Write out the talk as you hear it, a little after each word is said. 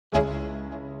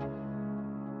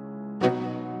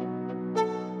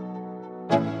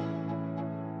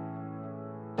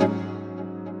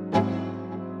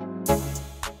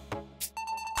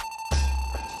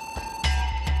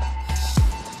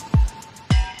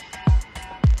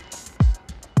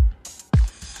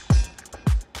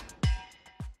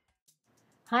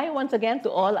Hi once again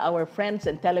to all our friends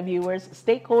and televiewers,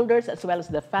 stakeholders, as well as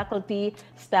the faculty,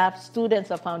 staff, students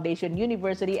of Foundation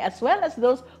University, as well as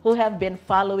those who have been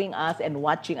following us and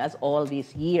watching us all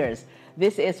these years.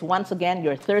 This is once again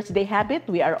your Thursday Habit.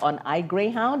 We are on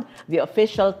iGreyhound, the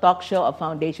official talk show of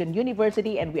Foundation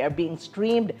University, and we are being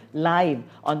streamed live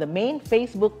on the main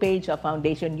Facebook page of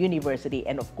Foundation University.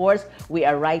 And of course, we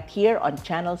are right here on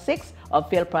Channel 6 of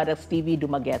Filproducts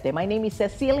TV-Dumaguete. My name is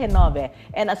Cecile Genove,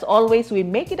 and as always, we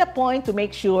make it a point to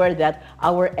make sure that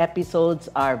our episodes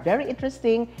are very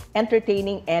interesting,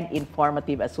 entertaining, and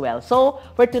informative as well. So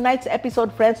for tonight's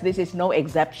episode, friends, this is no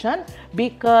exception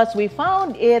because we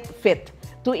found it fit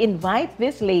to invite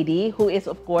this lady who is,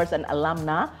 of course, an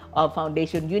alumna of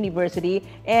Foundation University.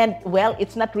 And, well,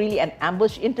 it's not really an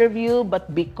ambush interview,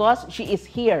 but because she is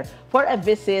here for a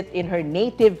visit in her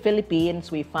native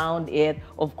Philippines, we found it,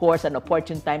 of course, an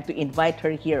opportune time to invite her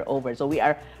here over. So we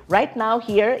are right now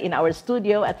here in our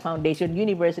studio at Foundation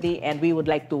University, and we would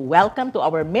like to welcome to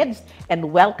our midst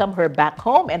and welcome her back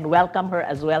home and welcome her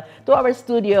as well to our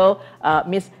studio,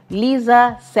 Miss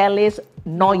Liezel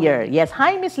Celis-Noyer. Yes,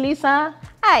 hi, Miss Lisa.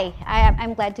 Hi,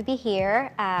 I'm glad to be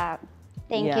here.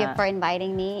 Thank you for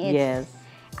inviting me.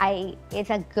 It's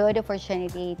a good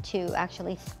opportunity to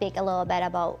actually speak a little bit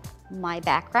about my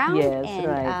background. Yes, and,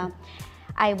 right.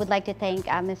 I would like to thank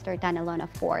Mr. Tanalon,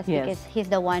 of course, because he's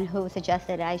the one who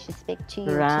suggested I should speak to you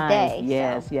today.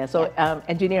 Yes, yes. So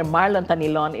Engineer Marlon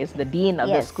Tanilon is the Dean of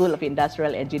the School of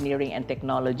Industrial Engineering and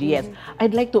Technology. Yes,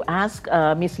 I'd like to ask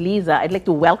Miss Lisa, I'd like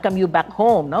to welcome you back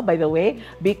home, no, by the way,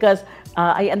 because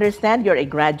I understand you're a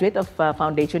graduate of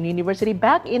Foundation University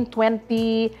back in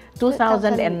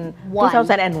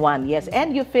 2001. Yes,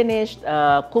 and you finished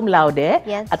cum laude.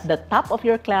 Yes. At the top of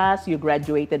your class. You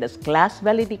graduated as class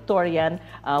valedictorian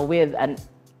with an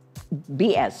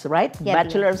BS, right? Yeah,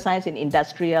 Bachelor of Science in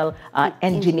Industrial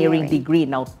Engineering degree.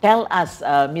 Now, tell us,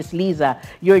 Miss Lisa,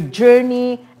 your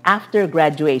journey after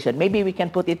graduation. Maybe we can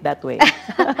put it that way.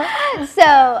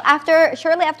 So,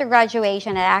 shortly after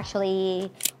graduation, I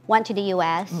actually went to the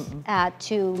U.S.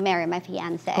 To marry my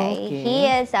fiance. Okay. He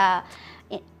is a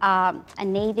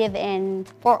native in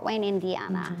Fort Wayne,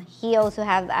 Indiana. He also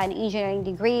has an engineering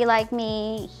degree like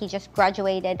me. He just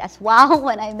graduated as well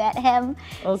when I met him.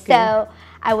 Okay. So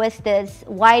I was this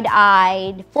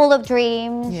wide-eyed, full of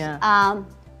dreams,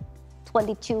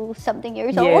 22-something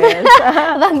years old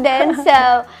back then.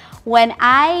 So when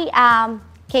I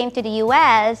came to the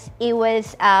U.S., it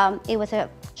was a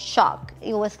shock.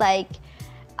 It was like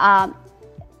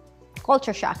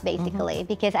culture shock, basically,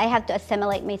 because I had to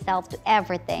assimilate myself to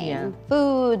everything.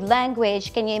 Food,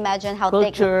 language. Can you imagine how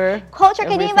thick culture?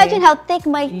 Can you imagine how thick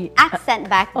my accent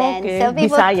back then? So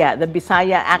people, the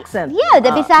Bisaya accent. Yeah, the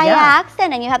Bisaya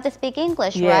accent, and you have to speak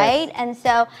English, right? And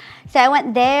so I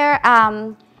went there,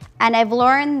 and I've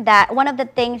learned that one of the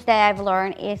things that I've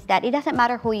learned is that it doesn't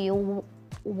matter who you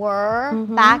were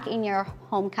back in your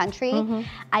home country.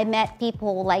 I met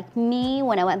people like me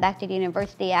when I went back to the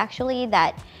university, actually,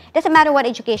 that it doesn't matter what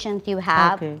education you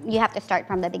have, you have to start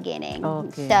from the beginning.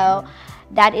 So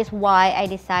that is why I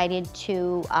decided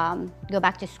to go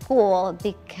back to school,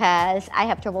 because I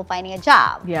have trouble finding a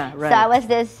job. So I was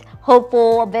this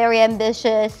hopeful, very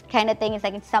ambitious kind of thing. It's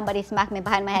like somebody smacked me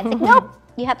behind my head, like, nope,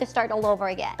 you have to start all over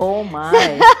again. Oh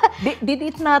my. Did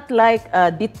it not like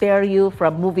deter you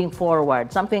from moving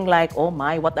forward? Something like, oh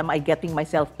my, what am I getting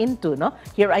myself into? No,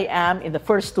 here I am in the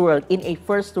first world, in a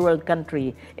first world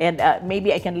country, and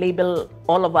maybe I can label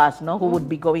all of us, no, who would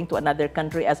be going to another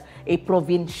country as a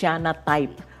provinciana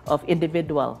type of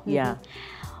individual.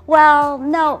 Well,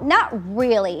 no, not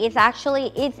really. It's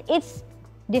actually it's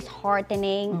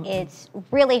disheartening. It's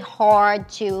really hard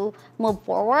to move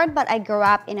forward, but I grew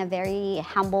up in a very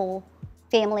humble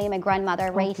family. My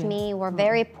grandmother raised me. We're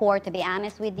very poor, to be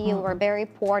honest with you. We're very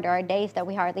poor. There are days that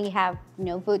we hardly have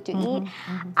food to eat.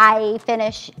 I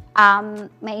finished my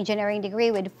engineering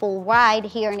degree with full ride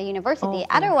here in the university.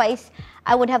 Otherwise,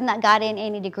 I would have not gotten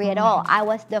any degree at all. I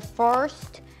was the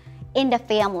first in the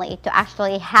family to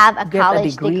actually have a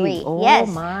college degree.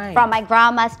 From my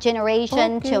grandma's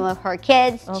generation to her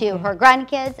kids to her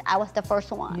grandkids, I was the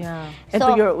first one.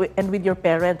 And with your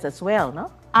parents as well, no?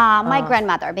 My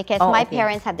grandmother, because my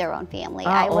parents had their own family.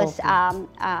 My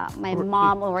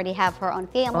mom already have her own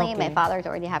family. My father's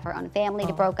already have her own family.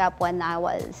 They broke up when I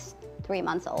was 3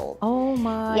 months old. Oh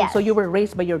my! So you were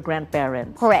raised by your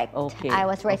grandparents. Correct. I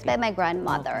was raised by my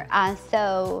grandmother.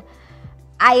 So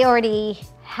I already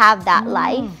have that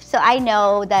life, so I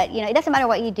know that it doesn't matter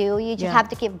what you do, you just have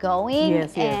to keep going.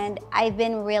 And I've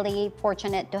been really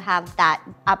fortunate to have that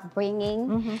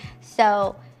upbringing.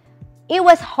 So It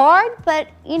was hard, but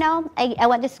you know, I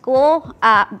went to school.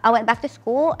 I went back to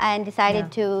school and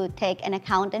decided to take an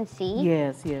accountancy.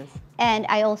 Yes, yes. And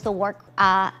I also work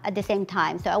at the same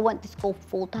time. So I went to school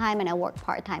full time and I worked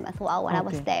part time as well when I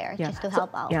was there, just to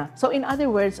help out. Yeah. So in other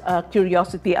words,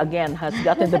 curiosity again has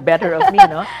gotten the better of me.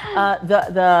 No,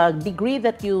 the degree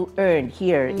that you earned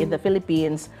here in the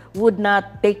Philippines would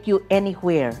not take you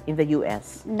anywhere in the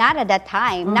U.S. Not at that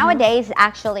time. Nowadays,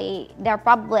 actually, they're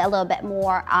probably a little bit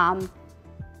more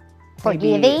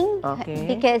forgiving,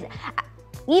 because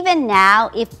even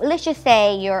now, if let's just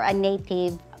say you're a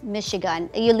native Michigan,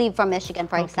 you leave from Michigan,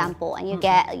 for example, and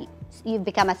you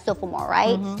become a sophomore,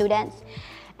 right, students,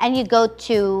 and you go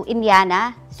to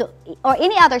Indiana, or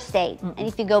any other state, and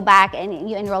if you go back and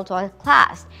you enroll to a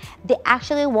class, they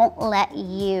actually won't let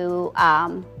you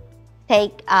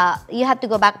take. You have to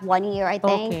go back 1 year, I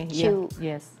think.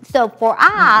 So for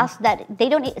us, that they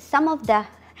don't.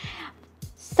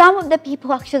 Some of the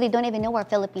people actually don't even know where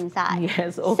Philippines are.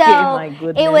 Yes, so my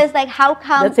goodness. It was like, how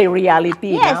come? That's a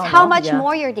reality. Yes, now, how much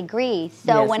more your degree?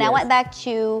 So when I went back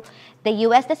to the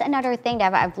U.S., that's another thing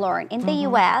that I've learned. In the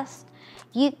U.S.,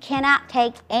 you cannot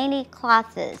take any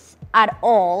classes at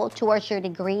all towards your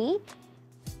degree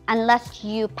unless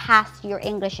you pass your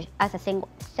English as a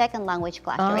second language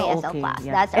class, your ASL class.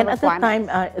 That's a requirement. And at that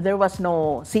time, there was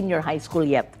no senior high school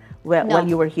yet. While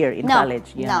you were here in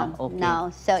college? No.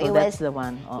 So it that's was the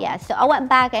one. Yeah, so I went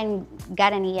back and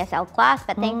got an ESL class,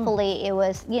 but thankfully it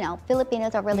was, you know,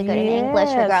 Filipinos are really good in English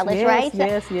regardless,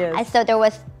 right? So there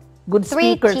was good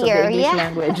speakers of the English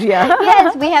language.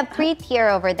 Yes, we have 3-tier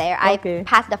over there. I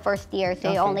passed the first year,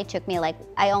 so it only took me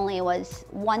I only was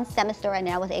 1 semester, and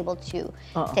I was able to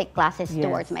take classes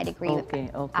towards my degree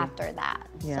after that.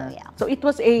 So it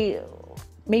was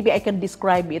maybe I can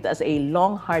describe it as a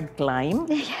long, hard climb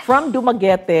from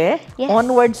Dumaguete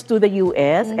onwards to the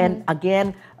U.S. and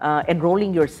again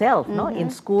enrolling yourself in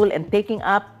school and taking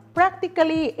up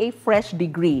practically a fresh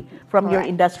degree from your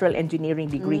industrial engineering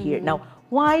degree here. Now,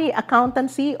 why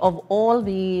accountancy? Of all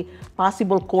the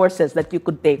possible courses that you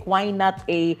could take, why not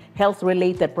a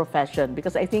health-related profession?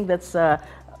 Because I think that's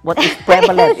what is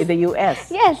prevalent in the U.S.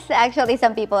 Yes, actually,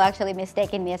 some people actually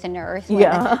mistaken me as a nurse.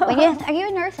 Are you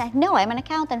a nurse? No, I'm an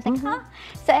accountant. It's like, huh?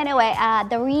 So anyway,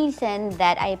 the reason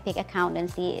that I pick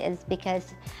accountancy is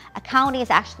because accounting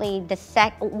is actually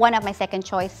one of my second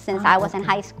choice since I was in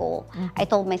high school. I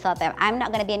told myself that I'm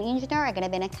not going to be an engineer, I'm going to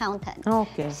be an accountant.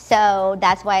 So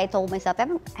that's why I told myself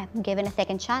I'm given a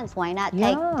second chance. Why not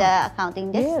take the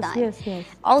accounting this time?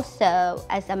 Also,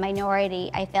 as a minority,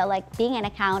 I felt like being an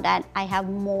accountant, I have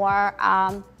more,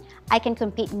 I can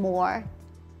compete more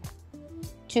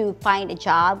to find a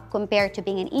job compared to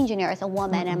being an engineer as a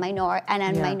woman and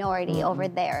a minority over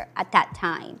there at that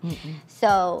time.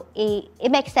 So it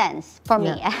makes sense for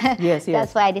me.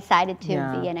 That's why I decided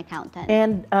to be an accountant.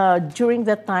 And during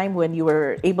that time when you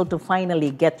were able to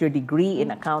finally get your degree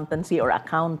in accountancy or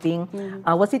accounting,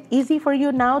 was it easy for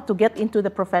you now to get into the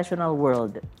professional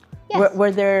world? Yes.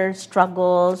 Were there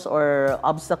struggles or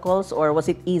obstacles, or was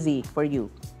it easy for you?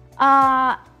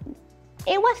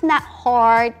 It was not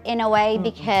hard in a way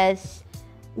because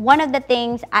one of the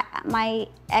things my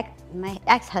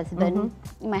ex-husband,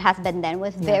 my husband then,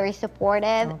 was very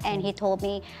supportive, and he told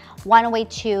me one way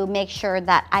to make sure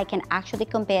that I can actually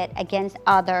compete against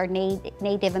other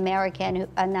Native American,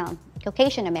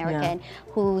 Caucasian American,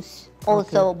 who's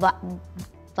also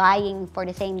vying for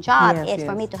the same job is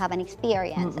for me to have an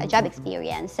experience, a job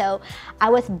experience. So I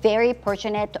was very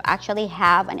fortunate to actually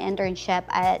have an internship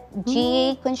at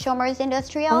GE Consumers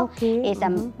Industrial. It's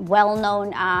a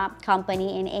well-known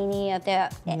company in any of the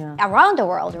around the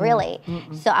world, really.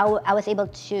 So I was able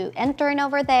to intern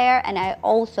over there, and I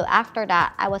also, after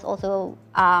that, I was also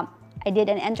I did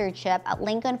an internship at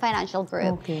Lincoln Financial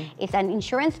Group. It's an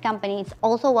insurance company. It's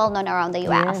also well known around the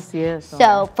U.S.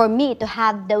 So for me to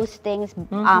have those things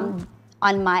on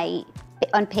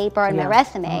paper, on my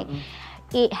resume,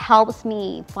 it helps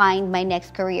me find my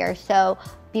next career. So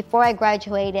before I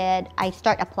graduated, I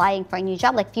start applying for a new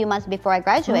job. Like a few months before I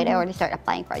graduated, I already started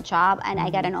applying for a job, and I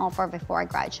got an offer before I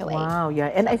graduate. Wow,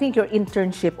 and I think your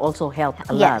internship also helped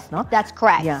a lot, no? That's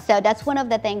correct. So that's one of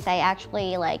the things I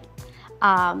actually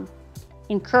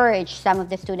encourage some of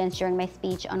the students during my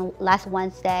speech on last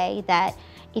Wednesday, that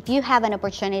if you have an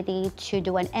opportunity to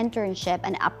do an internship,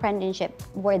 an apprenticeship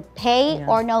with pay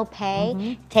or no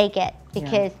pay, take it.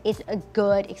 because it's a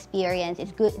good experience.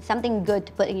 It's good, something good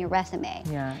to put in your resume.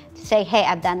 Yeah. To say, hey,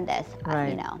 I've done this. Right.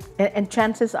 You know. And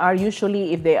chances are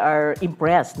usually if they are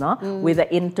impressed, no, with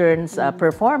the intern's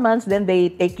performance, then they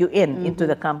take you into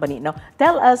the company. Now,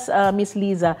 tell us, Miss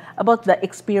Liza, about the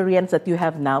experience that you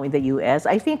have now in the U.S.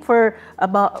 I think for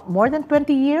about more than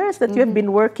 20 years that you have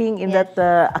been working in that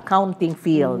accounting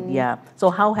field. Yeah. So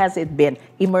how has it been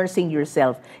immersing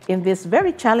yourself in this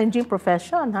very challenging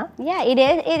profession, huh? Yeah, it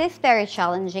is. It is very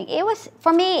challenging. It was,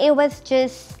 for me, it was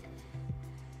just,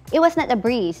 it was not a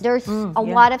breeze. There's a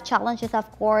lot of challenges, of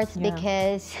course,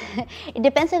 because it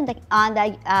depends on the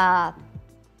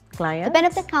client,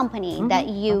 depends on the company that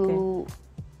you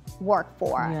work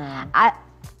for. Yeah.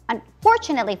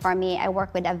 Unfortunately for me, I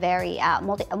work with a very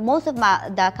most of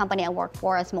the company I work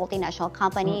for is multinational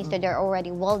companies, so they're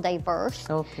already well diverse.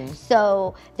 Okay.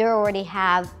 So they already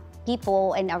have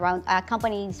people in around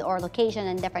companies or location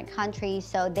in different countries,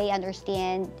 so they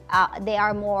understand, they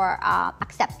are more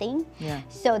accepting. Yeah.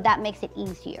 So that makes it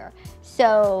easier.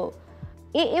 So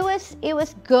it was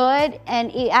good,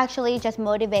 and it actually just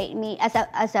motivates me as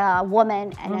a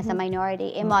woman and as a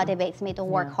minority. It motivates me to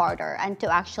work harder and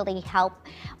to actually help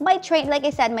my like I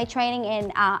said, my training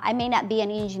in I may not be an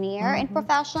engineer in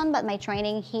profession, but my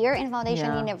training here in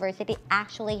Foundation University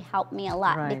actually helped me a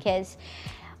lot, because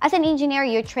as an engineer,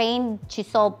 you're trained to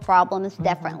solve problems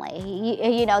differently.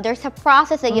 You know, there's a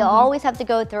process that you always have to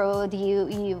go through.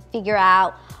 You figure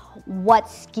out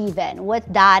what's given,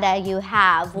 what data you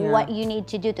have, what you need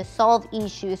to do to solve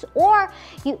issues. Or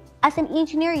you, as an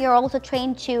engineer, you're also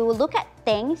trained to look at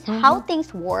things, how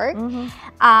things work,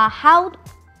 how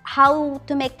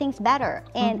to make things better.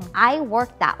 And I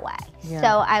work that way.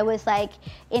 So I was like,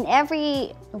 in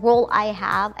every role I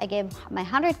have, I give my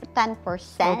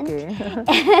 110%.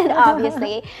 And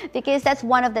obviously, because that's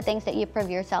one of the things that you prove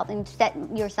yourself and set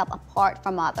yourself apart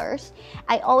from others.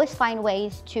 I always find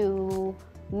ways to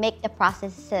make the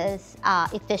processes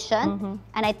efficient.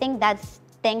 And I think that's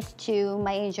thanks to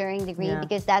my engineering degree,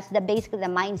 because that's basically the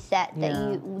mindset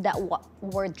that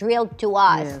were drilled to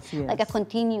us, like a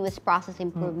continuous process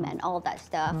improvement, all that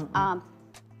stuff.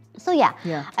 So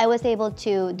I was able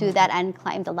to do that and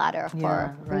climb the ladder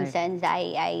for reasons.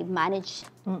 I manage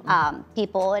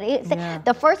people. And it's like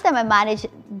the first time I managed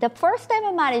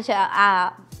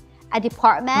a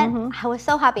department, I was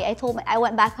so happy. I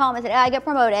went back home and said, I got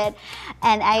promoted.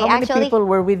 And How many people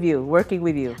were with you, working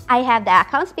with you? I have the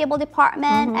accounts payable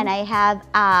department, and I have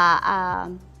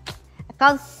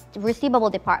accounts receivable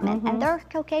department, and they're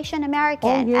Caucasian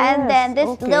American. And then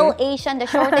this little Asian, the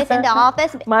shortest in the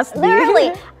office. Must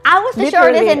literally, I was the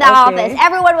shortest in the office.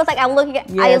 Everyone was like, I look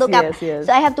up.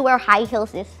 So I have to wear high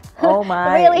heels.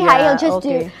 Really high heels just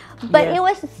to. But it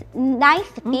was nice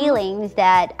feelings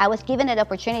that I was given an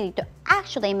opportunity to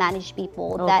actually manage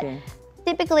people that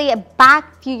typically a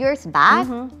few years back,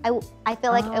 I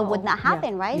feel like it would not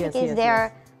happen, right? Because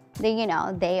they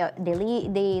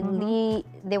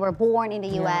were born in the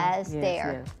U.S.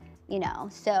 You know,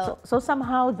 so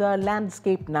somehow the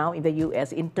landscape now in the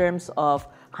U.S. in terms of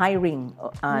hiring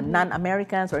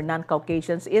non-Americans or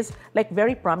non-Caucasians is like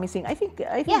very promising. I think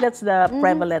that's the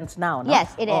prevalence now. No?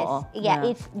 Yes, it is.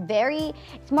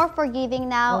 It's more forgiving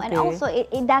now, and also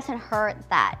it doesn't hurt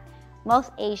that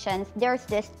most Asians, there's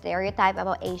this stereotype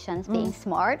about Asians being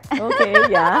smart. That's a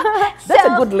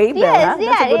good label. Yes, huh?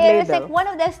 That's a good it was label. like one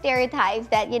of those stereotypes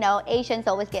that Asians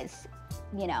always get,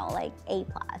 like A+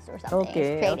 or something.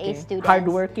 Straight A students.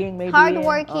 Hardworking, maybe.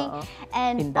 Hardworking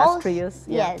and industrious.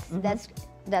 Also, yes,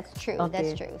 that's true.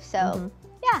 That's true. So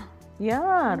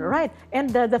Yeah, right. And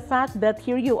the fact that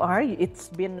here you are, it's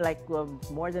been like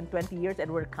more than 20 years and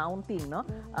we're counting, no?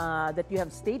 That you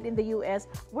have stayed in the U.S.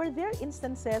 Were there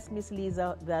instances, Miss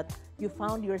Liza, that you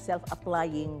found yourself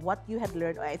applying what you had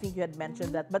learned? I think you had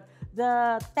mentioned that, but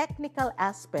the technical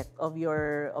aspect of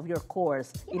your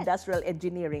course, industrial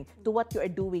engineering, to what you are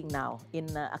doing now in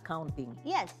accounting?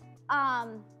 Yes.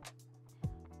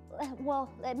 Well,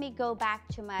 let me go back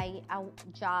to my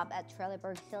job at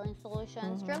Trelleborg Sealing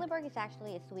Solutions. Trelleborg is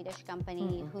actually a Swedish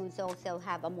company who's also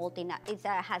have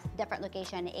has different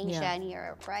location in Asia and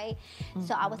Europe, right?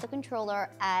 So I was a controller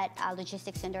at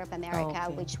Logistics Center of America,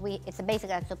 which it's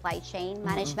basically a supply chain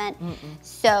management.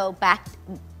 So back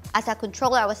as a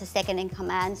controller, I was the second in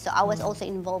command, so I was also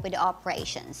involved with the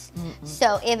operations.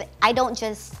 So if I don't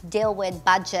just deal with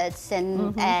budgets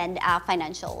and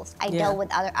financials,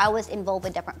 I was involved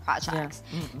with different projects.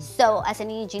 So as an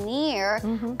engineer,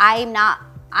 I'm not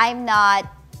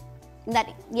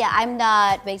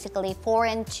basically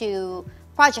foreign to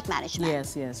project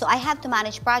management. So I have to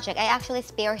manage project. I actually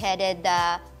spearheaded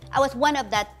I was one of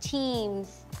the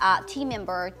teams team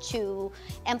member to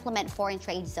implement foreign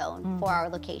trade zone for our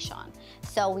location.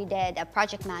 So we did a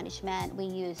project management. We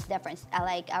used different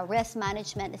like a risk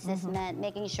management assessment,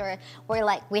 making sure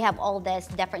we have all this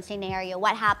different scenario.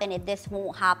 What happened if this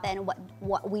won't happen?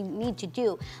 What we need to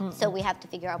do. So we have to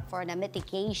figure out for the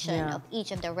mitigation of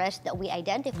each of the risks that we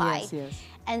identified.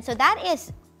 And so that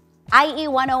is IE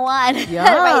 101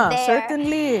 right there.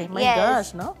 Certainly. My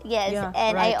gosh, no? Yes,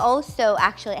 and I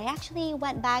actually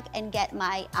went back and get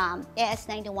my AS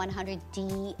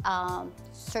 9100D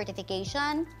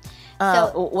certification.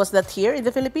 Was that here in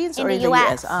the Philippines or in the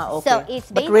US? Okay. So it's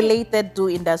but related to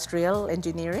industrial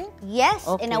engineering? Yes,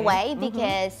 in a way,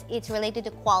 because it's related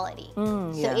to quality.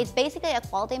 So it's basically a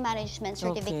quality management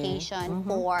certification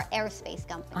for aerospace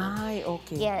companies.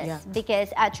 Yes, because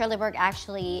Trelleborg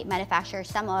actually manufactures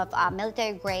some of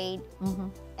military grade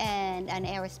and an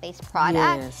aerospace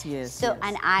product.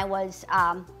 And I was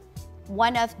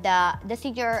one of the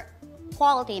senior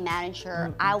quality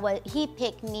manager. He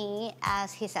picked me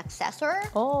as his successor.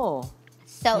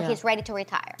 So he's ready to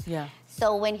retire.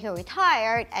 So when he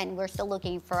retired, and we're still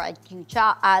looking for a new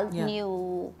job,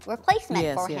 new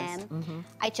replacement for him,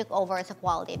 I took over as a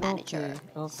quality manager.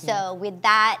 So with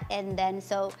that, and then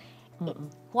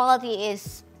quality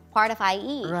is part of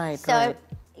IE.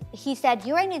 He said,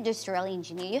 "You're an industrial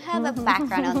engineer. You have a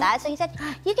background on that." So he said,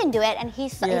 "You can do it." And he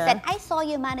said, "I saw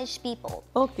you manage people."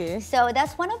 So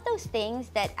that's one of those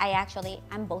things that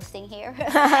I'm boasting here.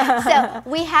 So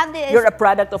we have this. You're a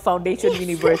product of Foundation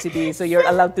University, so you're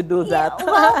allowed to do that.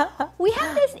 Well, we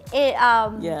have this.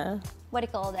 What do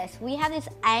you call this? We have this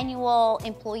annual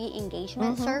employee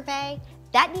engagement survey.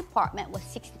 That department was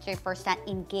 63%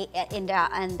 in the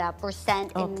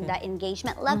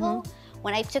engagement level.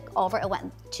 When I took over, it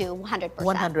went to 100%.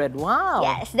 100, wow.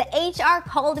 Yes, the HR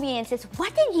called me and says,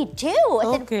 "What did you do?"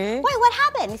 I said, "Why, what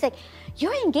happened?" He's like,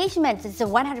 "Your engagement is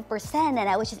 100%, and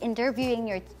I was just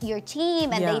interviewing your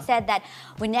team, and they said that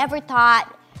we never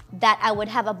thought that I would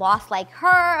have a boss like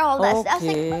her, all that stuff." I was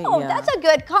like, "Oh, that's a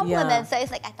good compliment." So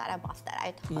it's like, I thought I bossed that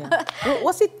out.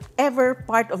 Was it ever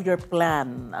part of your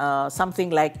plan, something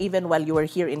like even while you were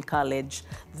here in college,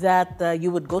 that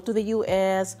you would go to the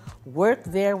US, work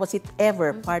there? Was it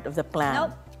ever part of the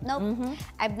plan? Nope.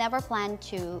 I've never planned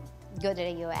to go to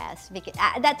the US because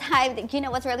at that time, you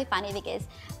know what's really funny, because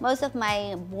most of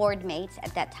my board mates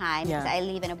at that time, because I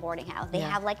live in a boarding house, they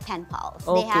have like pen pals.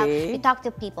 They talk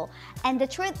to people. And the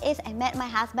truth is, I met my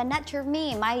husband not through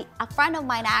me. A friend of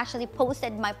mine actually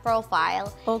posted my profile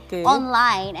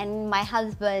online, and my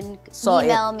husband saw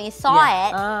it,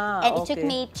 and it took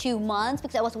me 2 months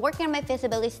because I was working on my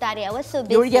feasibility study. I was so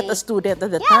busy. You were yet a student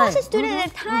at the time. Yeah, I was a student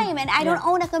at the time, and I don't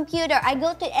own a computer. I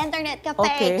go to internet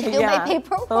cafe to do my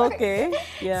paperwork.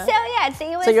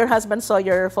 So your husband saw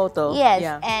your photo.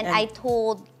 And I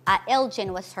told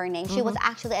Elgin was her name. She was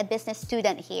actually a business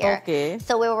student here.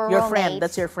 So we were your roommates. Friend.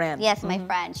 That's your friend. Yes, my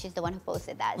friend. She's the one who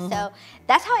posted that. So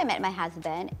that's how I met my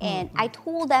husband. And I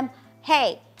told them,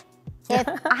 "Hey, if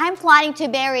I'm planning to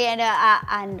marry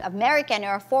an American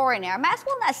or a foreigner, I might as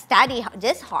well not study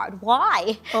this hard.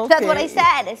 Why?" That's what I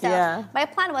said. So my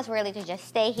plan was really to just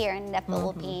stay here in the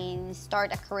Philippines,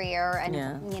 start a career, and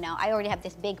I already have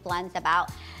these big plans about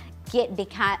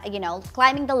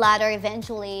climbing the ladder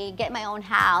eventually, get my own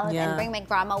house, and bring my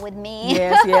grandma with me.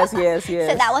 Yes.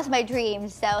 So that was my dream.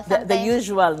 So the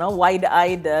usual,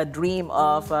 wide-eyed dream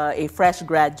of a fresh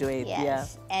graduate.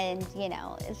 And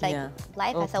it's like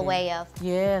life has a way of.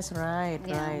 Yes, right.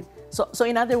 So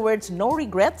in other words, no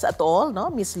regrets at all, no,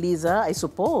 Miss Liza? I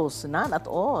suppose none at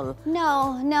all.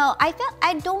 No. I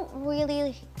don't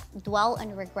really dwell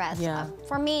on regrets.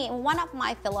 For me, one of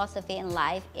my philosophy in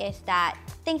life is that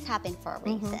things happen for a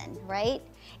reason, right?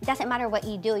 It doesn't matter what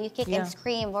you do. You kick and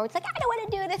scream, or it's like, I don't want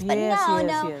to do this, but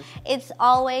no. It's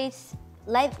always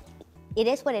life. It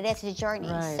is what it is. It's a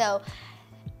journey. So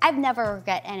I've never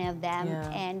regret any of them,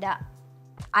 and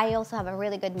I also have a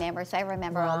really good memory, so I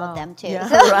remember all of them too.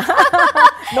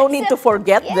 No need to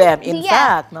forget them, in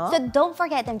fact. No? So don't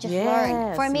forget them, just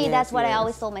learn. For me, that's what I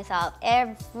always told myself.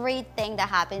 Everything that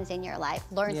happens in your life,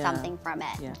 learn something from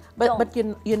it. But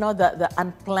you know, the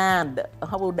unplanned,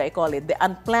 how would I call it? The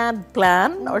unplanned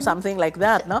plan or something like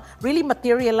that, no? Really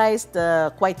materialized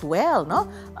quite well, no?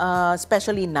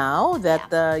 Especially now that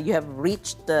you have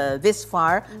reached this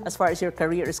far as your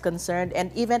career is concerned,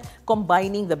 and even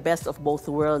combining the best of both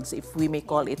worlds, if we may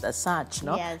call it as such,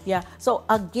 no? So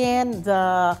again,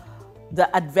 the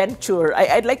adventure,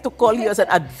 I'd like to call you as an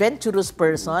adventurous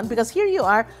person, because here you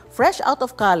are, fresh out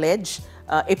of college,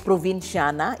 a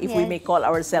provinciana, if we may call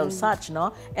ourselves such,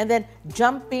 no? And then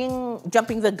jumping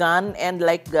the gun and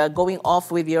like going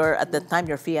off with your, at the time,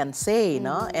 your fiancé,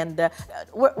 no? And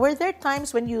were there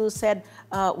times when you said,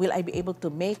 will I be able to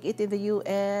make it in the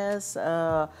U.S.?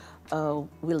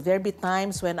 Will there be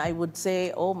times when I would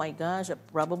say, oh my gosh,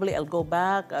 probably I'll go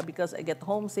back because I get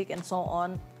homesick and so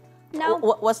on? No.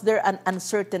 Was there an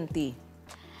uncertainty?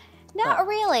 Not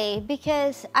really,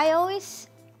 because I always,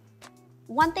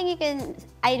 one thing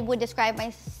I would describe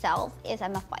myself is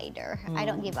I'm a fighter. I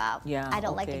don't give up. Yeah, I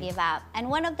don't like to give up. And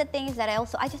one of the things that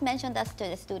I just mentioned this to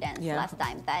the students last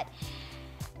time, that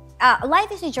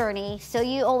life is a journey, so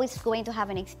you're always going to have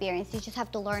an experience. You just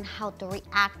have to learn how to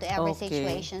react to every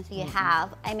situation you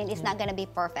have. I mean, it's not going to be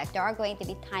perfect. There are going to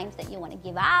be times that you want to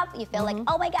give up. You feel like,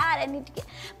 oh my God, I need to get...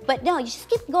 But no, you just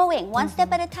keep going, one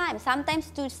step at a time. Sometimes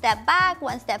 2 steps back,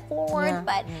 1 step forward.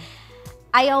 But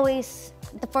I always,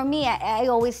 for me, I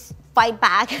always fight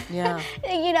back.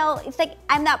 You know, it's like,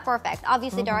 I'm not perfect.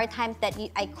 Obviously, there are times that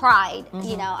I cried.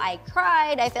 You know, I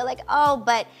cried. I feel like, oh,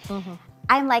 but...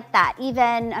 I'm like that,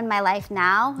 even in my life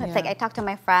now. It's like I talked to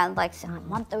my friend like a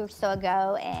month or so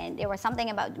ago, and there was something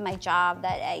about my job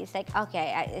that it's like,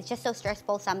 okay, it's just so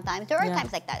stressful sometimes. There are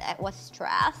times like that I was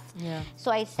stressed.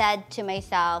 So I said to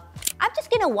myself, I'm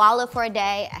just gonna wallow for a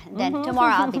day, and then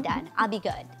tomorrow I'll be done. I'll be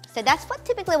good. So that's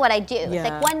typically what I do. It's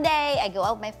like one day I go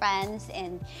out with my friends,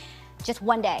 and just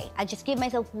one day, I just give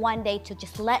myself one day to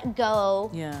just let go.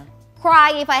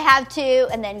 Cry if I have to,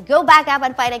 and then go back up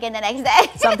and fight again the next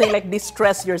day. Something like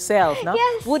distress yourself, no?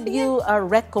 Yes. Would you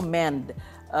recommend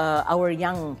our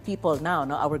young people now,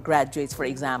 no, our graduates, for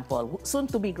example,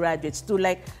 soon-to-be graduates, to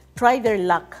like try their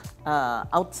luck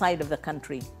outside of the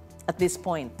country at this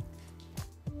point?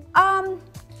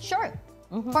 Sure.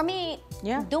 For me,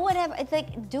 do whatever. It's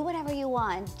like, do whatever you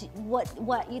want.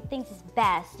 What you think is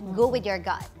best. Go with your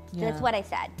gut. That's what I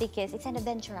said, because it's an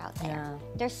adventure out there.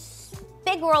 There's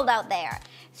big world out there.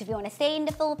 So if you want to stay in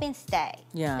the Philippines, stay.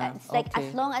 It's like,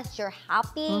 as long as you're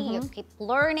happy, you keep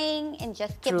learning and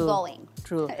just keep going.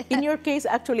 True. In your case,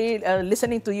 actually,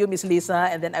 listening to you, Miss Lisa,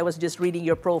 and then I was just reading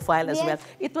your profile as well.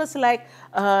 It was like,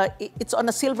 it's on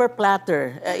a silver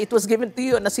platter. It was given to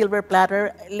you on a silver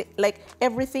platter. Like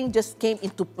everything just came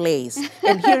into place.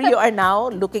 And here you are now,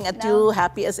 looking at you,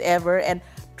 happy as ever, and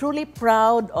truly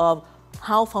proud of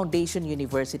how Foundation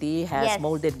University has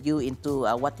molded you into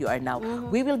what you are now.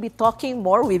 We will be talking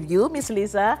more with you, Miss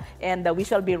Lisa, and we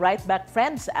shall be right back,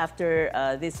 friends, after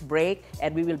this break,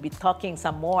 and we will be talking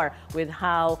some more with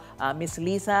how Miss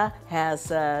Lisa has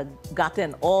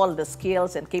gotten all the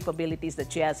skills and capabilities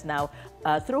that she has now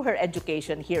through her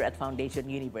education here at Foundation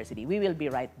University. We will be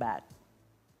right back.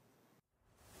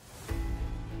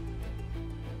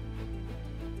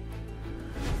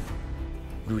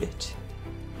 Grit,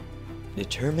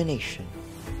 determination,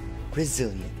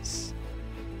 resilience.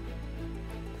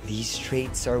 These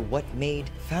traits are what made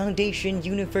Foundation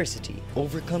University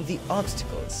overcome the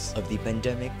obstacles of the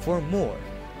pandemic for more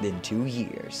than 2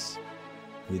 years.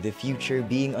 With the future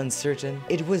being uncertain,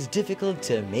 it was difficult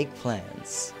to make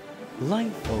plans.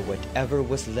 Life, or whatever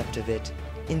was left of it,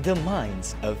 in the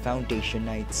minds of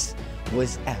Foundationites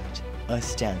was at a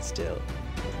standstill.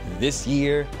 This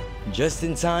year, just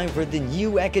in time for the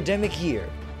new academic year,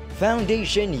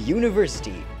 Foundation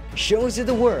University shows to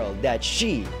the world that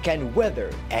she can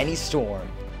weather any storm.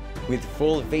 With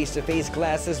full face-to-face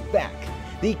classes back,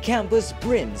 the campus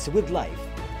brims with life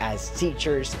as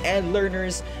teachers and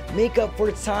learners make up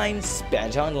for time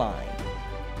spent online.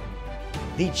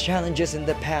 The challenges in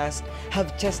the past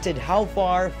have tested how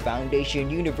far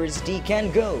Foundation University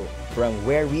can go. From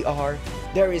where we are,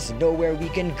 there is nowhere we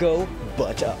can go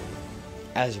but up.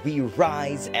 As we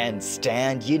rise and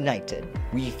stand united,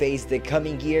 we face the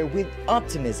coming year with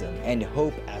optimism and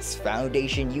hope as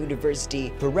Foundation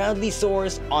University proudly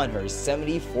soars on her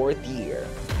 74th year.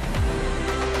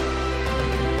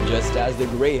 Just as the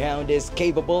Greyhound is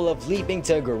capable of leaping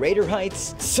to greater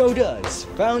heights, so does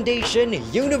Foundation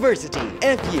University.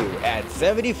 FU at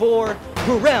 74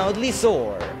 proudly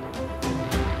soar.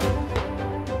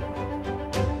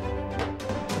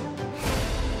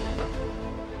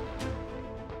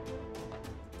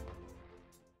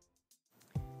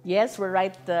 Yes, we're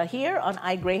right here on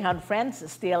iGreyhound, friends,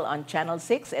 still on Channel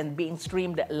 6 and being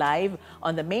streamed live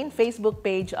on the main Facebook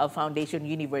page of Foundation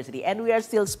University. And we are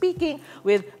still speaking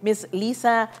with Miss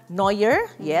Liezel Noyer,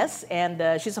 yes,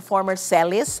 and she's a former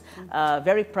Celis,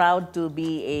 very proud to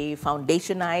be a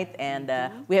Foundationite,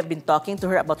 and we have been talking to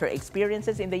her about her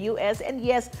experiences in the U.S. And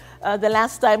yes, the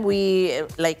last time we,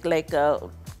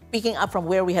 picking up from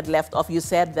where we had left off, you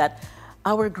said that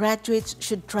our graduates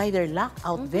should try their luck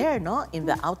out there, no? In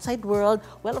the outside world.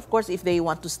 Well, of course, if they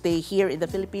want to stay here in the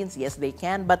Philippines, yes, they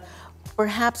can. But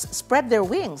perhaps spread their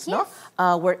wings, no?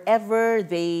 Wherever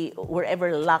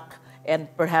luck and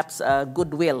perhaps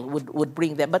goodwill would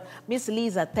bring them. But Miss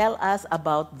Liza, tell us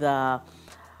about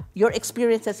your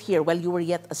experiences here while you were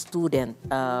yet a student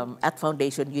at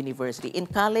Foundation University. In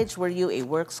college, were you a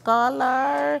work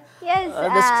scholar? Yes.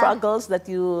 The struggles that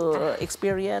you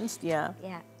experienced, yeah.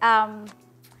 Yeah.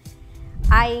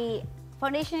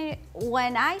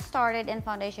 When I started in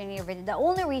Foundation University, the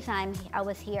only reason I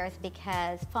was here is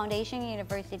because Foundation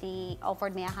University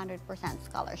offered me 100%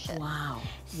 scholarship. Wow.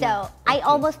 So I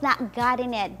almost not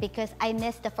gotten it because I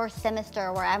missed the first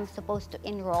semester where I'm supposed to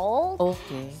enroll.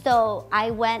 Okay. So I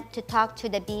went to talk to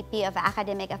the VP of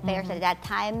Academic Affairs at that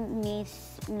time,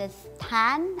 Miss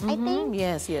Tan, I think.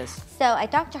 Yes, yes. So I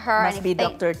talked to her. Must be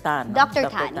Dr. Tan. Dr.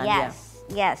 Tan, yes.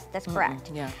 Yeah. Yes, that's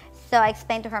correct. Yeah. So I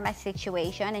explained to her my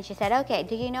situation, and she said, okay,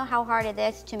 do you know how hard it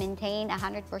is to maintain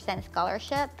 100%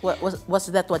 scholarship? Was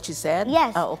that what she said?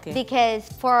 Yes, oh, okay. because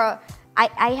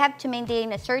I have to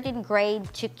maintain a certain grade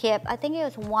to keep, I think it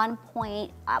was 1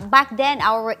 point, back then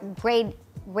our grade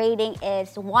rating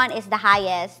is 1 is the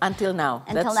highest. Until now.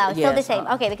 Until now, still the same.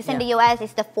 Okay, because in the US,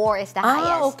 it's the 4 is the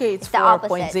highest. Okay, it's the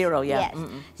 4.0, yeah.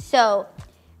 Yes.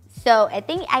 So I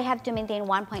think I have to maintain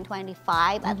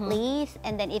 1.25 at least,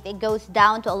 and then if it goes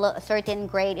down to a certain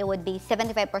grade, it would be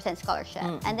 75% scholarship,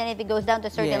 and then if it goes down to a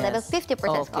certain level,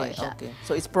 50% scholarship. Okay,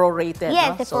 so it's prorated. Yes,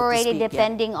 no? it's prorated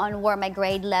depending on where my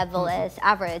grade level is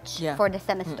average for the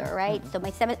semester, right? So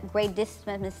my grade this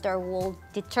semester will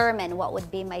determine what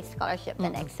would be my scholarship the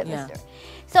next semester.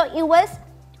 So it was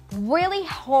really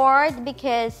hard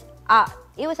because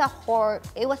it was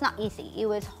not easy. It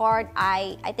was hard.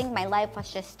 I think my life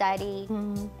was just study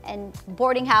and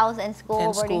boarding house and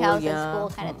school, boarding house and school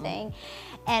kind of thing.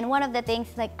 And one of the things,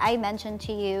 like I mentioned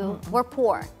to you, we're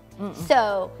poor.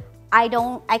 So I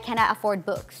cannot afford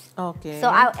books. Okay. So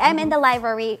I'm in the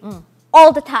library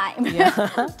all the time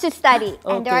to study.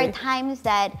 And there are times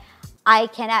that I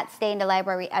cannot stay in the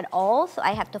library at all, so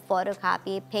I have to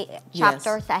photocopy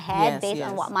chapters ahead based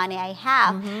on what money I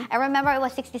have. I remember it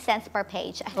was 60 cents per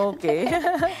page. Okay.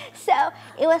 So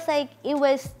it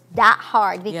was that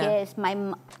hard because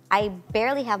I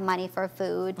barely have money for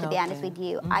food, to be honest with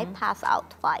you. I passed out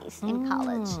twice in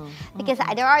college because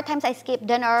there are times I skip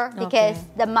dinner because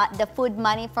the food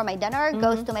money for my dinner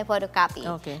goes to my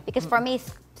photocopy. Because for me,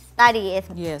 study is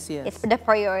the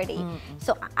priority.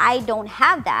 So I don't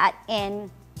have that, and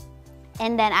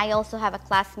then I also have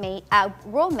a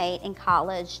roommate in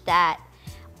college that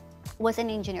was an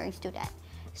engineering student.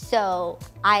 So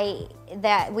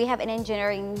we have an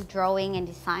engineering drawing and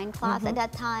design class at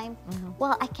that time.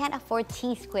 Well, I can't afford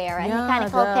T-square and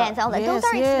mechanical pens, all that. Those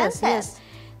are expensive.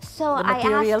 So the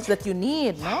materials that you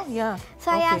need, no? Yeah.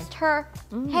 So I asked her,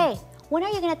 hey, when are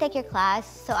you going to take your class?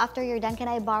 So after you're done, can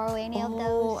I borrow any of those?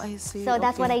 Oh, I see. So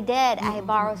that's what I did. I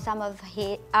borrowed some of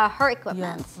her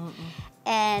equipment.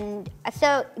 And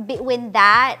so with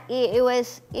that, it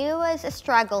was a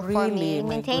struggle for me,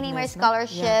 maintaining my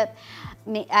scholarship.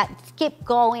 Keep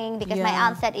going because my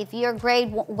aunt said if your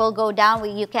grade will go down,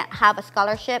 you can't have a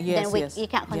scholarship, then you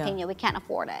can't continue. We can't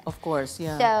afford it. Of course,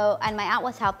 yeah. So, and my aunt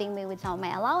was helping me with some of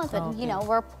my allowance, but you know,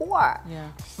 we're poor.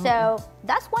 So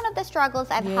that's one of the struggles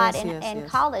I've had in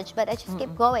college, but I just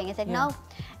keep going. I said no.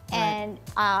 And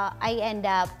I end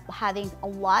up having a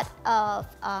lot of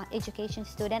education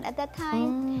student at that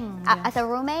time as a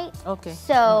roommate.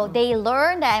 So they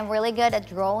learned that I'm really good at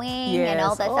drawing and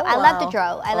all that stuff. I love to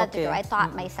draw. I love to draw. I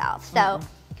taught myself. So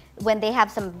when they have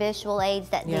some visual aids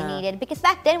that they needed, because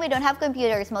back then we don't have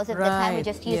computers. Most of the time we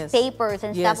just use papers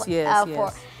and stuff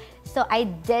for. So I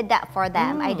did that for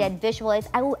them. I did visual aids.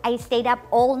 I stayed up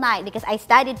all night because I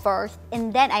studied first,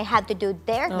 and then I had to do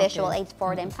their visual aids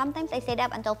for them. Sometimes I stayed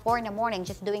up until 4 in the morning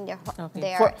just doing their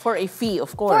for a fee,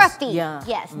 of course. For a fee,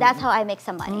 yes. That's how I make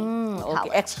some money.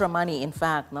 Extra money, in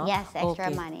fact, no? Yes, extra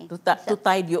money. To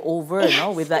tide you over,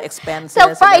 no, with the expenses.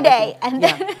 So Friday, and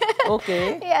then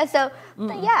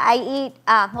I eat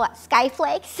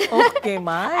Skyflakes.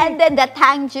 And then the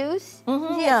Tang juice.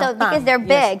 So because they're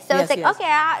big, so it's like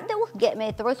they will get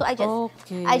me through. So I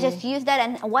just use that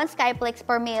and 1 Skyflakes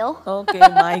per meal.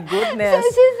 My goodness. So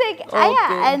it's just like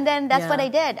and then that's what I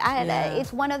did.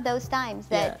 It's one of those times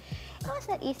that. It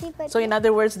wasn't easy, but... So in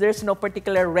other words, there's no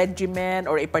particular regimen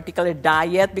or a particular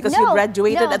diet because you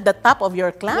graduated at the top of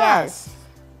your class.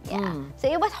 So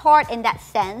it was hard in that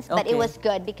sense, but it was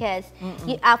good because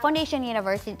Foundation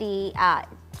University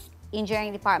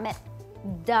Engineering Department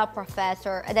the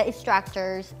professor, the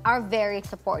instructors are very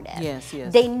supportive. Yes,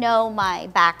 yes. They know my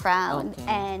background, Okay.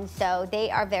 and so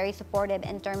they are very supportive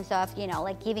in terms of, you know,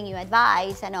 like giving you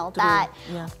advice and all True. that.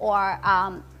 Yeah. Or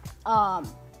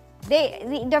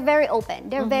they're very open.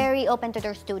 They're very open to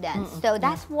their students. So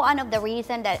that's one of the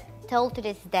reasons that till to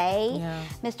this day, Yeah.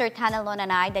 Mr. Tanalon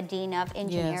and I, the Dean of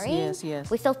Engineering, yes,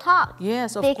 yes. we still talk.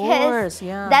 Yes, of because course,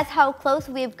 yeah. that's how close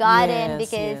we've gotten, Yes,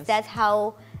 because yes.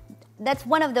 that's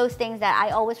one of those things that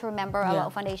I always remember Yeah.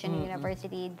 about Foundation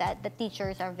University, that the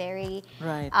teachers are very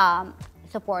Right.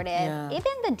 supportive. Yeah.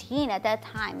 Even the dean at that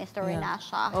time, Mr. Yeah.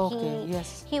 Renasha, Okay,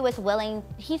 yes. he was willing,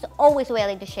 he's always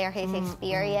willing to share his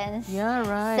experience. Yeah,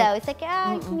 right. So it's like,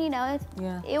 you know,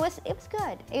 Yeah. it was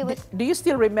good. It was. Do you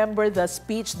still remember the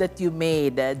speech that you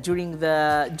made during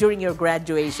your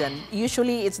graduation?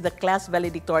 Usually, it's the class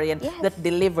valedictorian Yes. that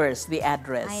delivers the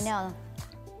address. I know.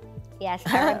 Yes,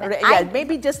 I remember. Yeah,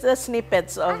 maybe just the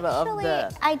snippets of Actually, the.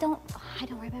 I don't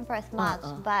remember as much,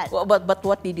 but Well, but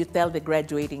what did you tell the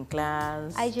graduating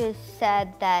class? I just said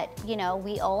that, you know,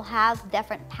 we all have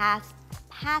different paths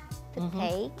to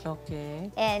take,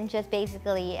 Okay. and just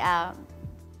basically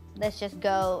let's just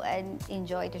go and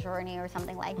enjoy the journey or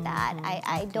something like that.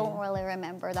 I don't really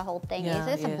remember the whole thing. Yeah,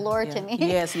 It's just a yeah, blur yeah. to me.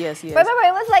 Yes, yes, yes. Remember,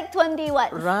 it was like 20 what?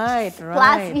 Right,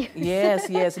 Plus right. years. Yes,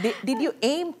 yes. Did you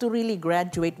aim to really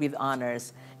graduate with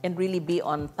honors and really be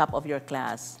on top of your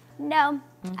class? No,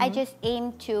 I just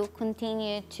aim to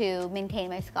continue to maintain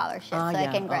my scholarship so I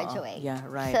yeah, can graduate. yeah,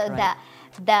 right, So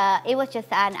right. it was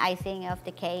just an icing of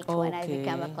the cake when I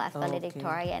became a Okay, class okay,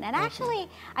 valedictorian. And okay. actually,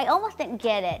 I almost didn't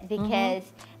get it because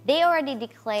they already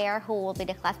declare who will be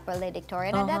the class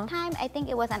valedictorian. At that time, I think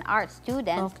it was an art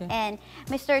student. Okay. And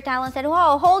Mr. Talon said,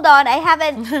 "Whoa, hold on, I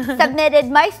haven't submitted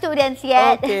my students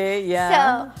yet." Okay, yeah. So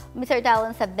Mr.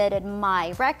 Talon submitted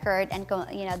my record, and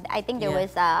you know, I think there Yeah.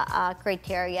 was a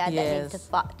criteria that needs Yes.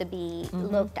 to be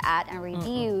looked at and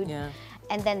reviewed. Yeah.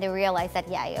 And then they realized that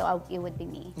it would be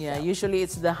me. Yeah, So, usually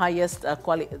it's the highest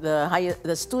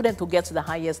the student who gets the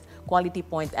highest quality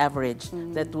point average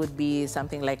that would be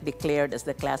something like declared as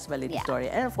the class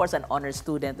valedictorian, and of course an honor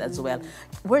student as well.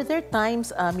 Were there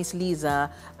times, Miss Liza,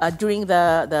 during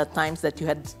the times that you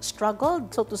had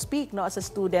struggled, so to speak, no, as a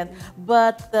student,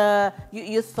 but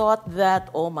you thought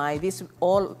that, oh my, this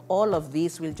all of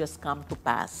these will just come to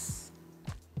pass?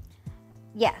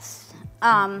 yes.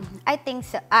 I think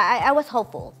so. I was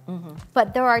hopeful,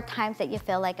 but there are times that you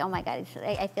feel like, oh my God,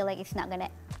 I feel like it's not gonna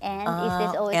end. Is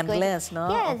this always endless, going?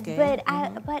 no? Yes, Okay.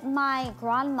 but my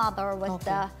grandmother was Okay.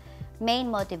 the main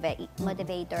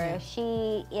motivator.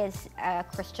 She is a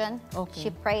Christian. Okay. She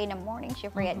pray in the morning. She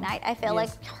pray at night. I feel like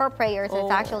her prayers is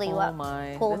actually what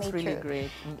my. pulled That's me really through.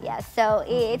 great. Yeah, so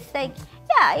it's like,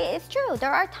 yeah, it's true. There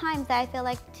are times that I feel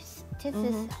like this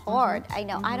is hard. I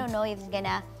know. I don't know if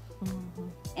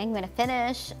I'm gonna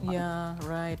finish. Yeah,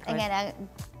 right. I'm gonna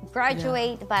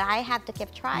graduate, but I have to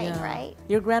keep trying, Yeah. right?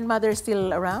 Your grandmother is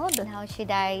still around? Now she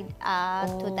died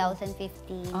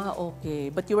 2015. Okay.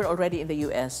 But you were already in the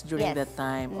US during Yes. that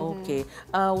time. Okay.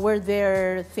 Were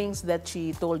there things that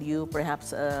she told you,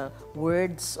 perhaps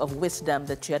words of wisdom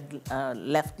that she had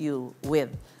left you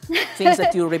with? Things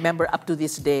that you remember up to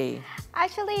this day?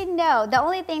 Actually, no. The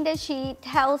only thing that she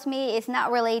tells me is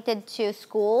not related to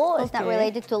school. It's not Okay.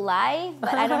 related to life.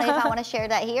 But I don't know if I want to share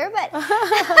that here. But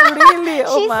Really?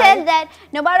 Oh she my. said that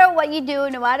no matter what you do,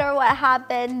 no matter what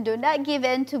happened, do not give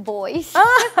in to boys.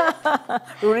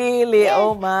 Really? Yes,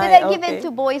 Oh my. do not give in Okay.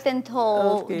 to boys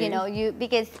until Okay.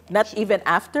 because Not even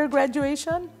after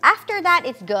graduation? after that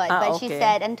it's good. But she okay.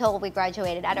 said until we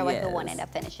graduated, otherwise we won't Yes. end up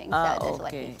finishing. So that's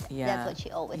what okay. that's what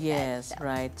she always Yes, said. So.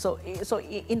 right. So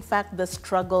in fact, the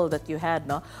struggle that you had,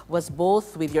 no, was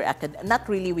both with your not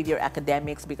really with your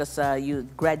academics because you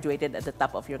graduated at the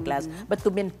top of your class, but to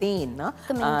maintain, no,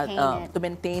 To maintain it. to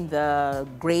maintain the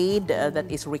grade that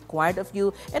is required of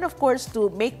you, and of course to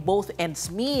make both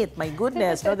ends meet. My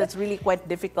goodness, no, that's really quite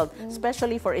difficult,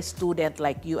 especially for a student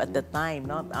like you at the time,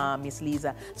 no, Miss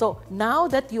Liza. So now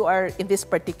that you are in this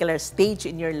particular stage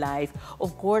in your life,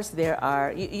 of course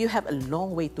you have a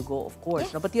long way to go, of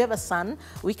course, no, but you have a son.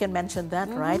 We can mention that,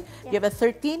 right? You have a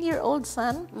 13-year-old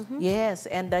son. Yes,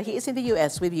 and he is in the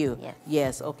US with you. Yes.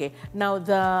 Yes. Okay. Now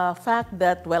the fact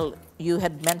that, well, you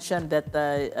had mentioned that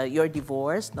you're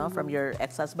divorced, no, from your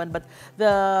ex-husband, but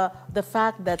the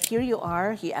fact that here you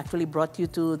are, he actually brought you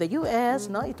to the US,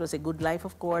 no, it was a good life,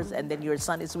 of course, and then your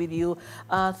son is with you.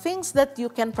 Things that you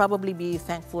can probably be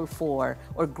thankful for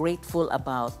or grateful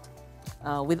about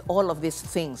with all of these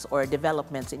things or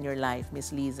developments in your life,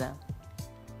 Miss Liza.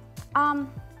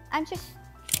 I'm just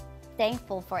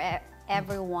thankful for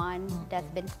everyone that's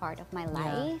been part of my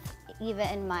life.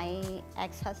 even my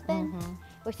ex-husband.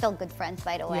 We're still good friends,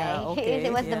 by the way. Yeah, okay,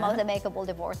 It was the most amicable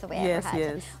divorce we ever had.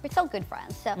 Yes. So we're still good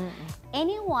friends. So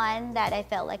anyone that I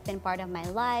felt like been part of my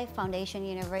life, Foundation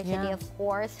University, of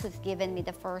course, who's given me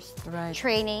the first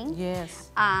training. Yes.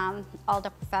 All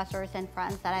the professors and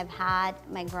friends that I've had,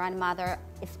 my grandmother,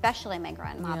 especially my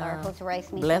grandmother, who's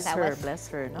raised me Bless since her, I was. bless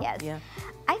her. No? Yes. Yeah.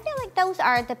 I feel like those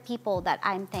are the people that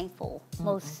I'm thankful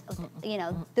most. You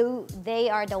know,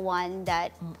 they are the one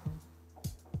that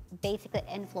basically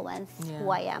influence who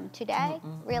I am today.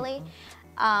 Really.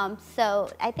 So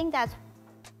I think that's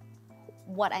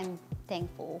what I'm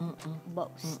thankful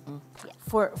most. Yes.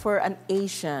 For an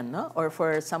Asian, no? Or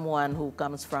for someone who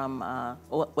comes from,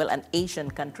 well, an Asian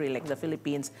country like the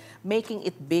Philippines, making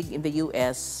it big in the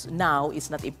U.S. now is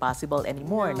not impossible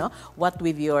anymore, no? What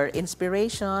with your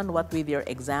inspiration, what with your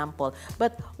example,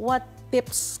 but what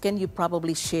tips can you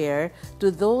probably share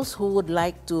to those who would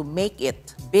like to make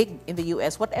it big in the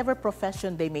U.S., whatever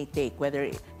profession they may take, whether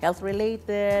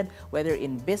health-related, whether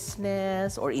in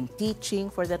business or in teaching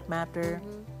for that matter?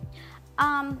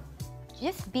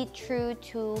 Just be true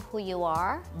to who you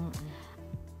are.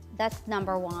 That's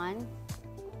number one.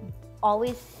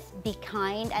 Always be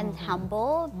kind and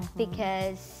humble,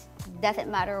 because doesn't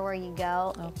matter where you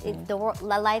go.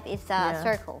 Life is a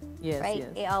circle, right?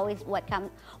 It always what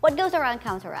goes around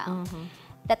comes around.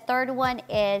 The third one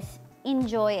is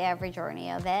enjoy every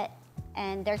journey of it.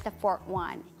 And there's the fourth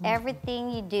one. Everything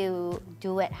you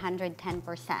do it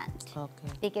 110%.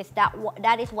 Because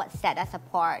that is what set us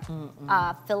apart,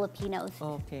 Filipinos.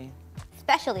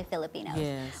 Especially Filipinos.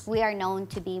 We are known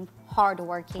to be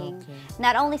hardworking,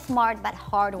 not only smart but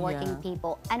hardworking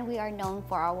people, and we are known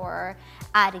for our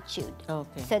attitude.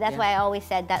 So that's why I always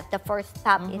said that the first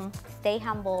step is stay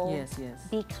humble,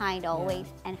 be kind always,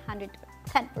 and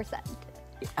 110%.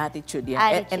 Attitude,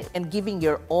 and giving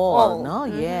your all, no?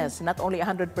 Yes, not only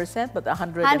 100%, but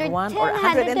 101 or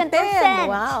 110.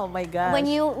 Wow, my God. When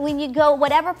you go,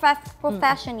 whatever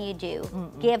profession you do,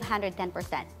 give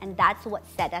 110%, and that's what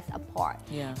set us apart.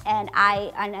 And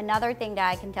another thing that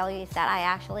I can tell you is that I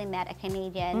actually met a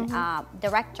Canadian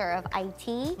director of IT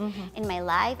in my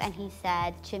life, and he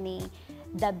said to me,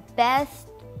 the best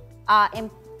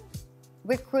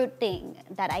recruiting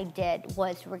that I did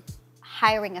was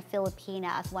hiring a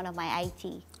Filipina as one of my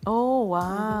IT. Oh,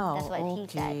 wow. That's what he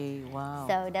said. Wow.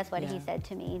 So that's what he said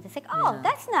to me. He's like, oh,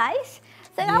 that's nice.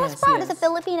 So I was proud as a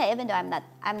Filipina, even though I'm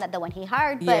not the one he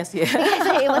hired, but because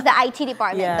it was the IT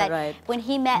department. But when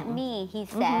he met me, he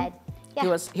said, he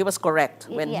was correct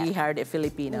when he hired a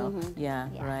Filipino.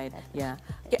 Right.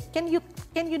 Can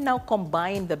you now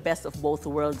combine the best of both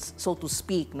worlds, so to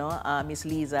speak, no, Miss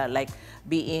Liza, like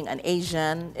being an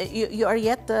Asian, you are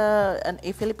yet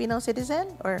a Filipino citizen,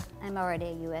 or I'm already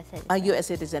a U.S. citizen. A U.S.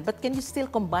 citizen, but can you still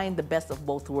combine the best of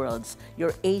both worlds,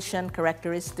 your Asian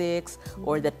characteristics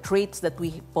or the traits that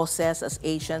we possess as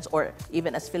Asians or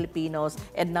even as Filipinos,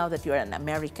 and now that you're an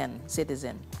American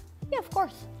citizen? Yeah, of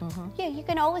course. Yeah, you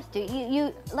can always do.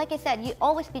 You like I said, you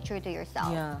always be true to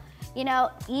yourself. You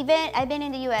know, even I've been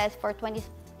in the U.S. for 20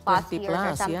 plus years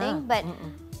or something, but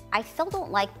I still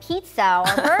don't like pizza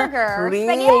or burger. Really?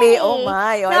 Spaghetti. Oh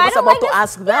my! No, I was about to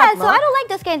ask that. Yeah, so I don't like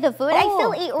those kinds of food. I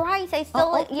still eat rice. I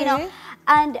still, you know,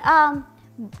 and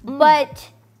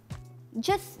but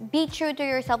just be true to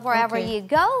yourself wherever you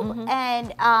go,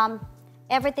 and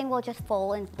everything will just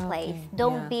fall in place.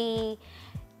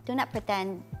 Do not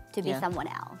pretend to be someone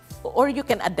else. Or you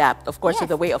can adapt, of course, to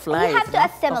the way of life. You have to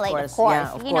assimilate, of course.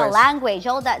 You know, language,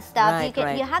 all that stuff.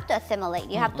 You have to assimilate.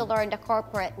 You have to learn the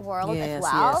corporate world as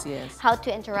well. How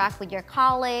to interact with your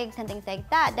colleagues and things like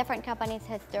that. Different companies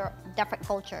has their different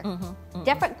culture.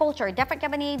 Different culture, different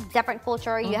company, different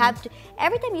culture. You have to,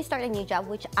 every time you start a new job,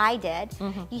 which I did,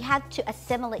 you have to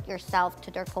assimilate yourself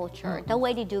to their culture, the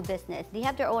way they do business. They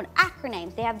have their own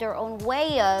acronyms. They have their own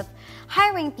way of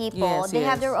hiring people. They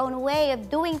have their own way of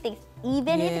doing things.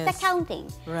 Even if it's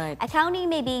accounting. Accounting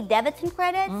may be debits and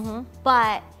credits,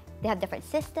 but they have different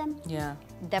systems,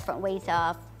 different ways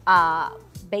of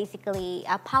basically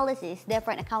policies,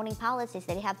 different accounting policies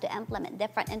that they have to implement,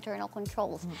 different internal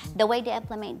controls, the way they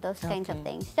implement those kinds of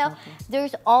things. So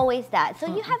there's always that. So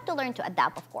you have to learn to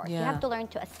adapt, of course. You have to learn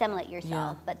to assimilate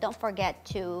yourself, but don't forget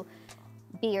to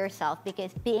be yourself,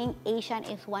 because being Asian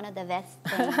is one of the best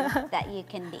things that you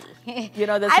can be. You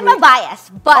know, that's I'm a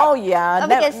bias, but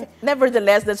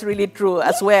nevertheless, that's really true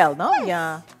as well, no?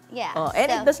 Yeah.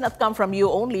 And it does not come from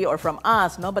you only or from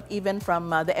us, no, but even from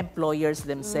the employers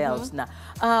themselves. Now,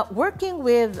 working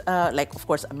with, like, of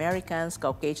course, Americans,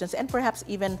 Caucasians, and perhaps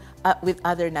even with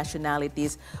other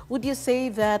nationalities, would you say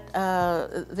that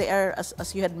they are,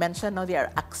 as you had mentioned, no, they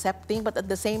are accepting, but at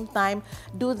the same time,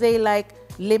 do they like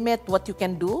limit what you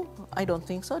can do? I don't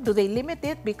think so. Do they limit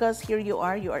it because here you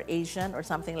are Asian or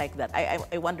something like that?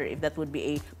 I wonder if that would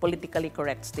be a politically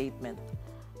correct statement.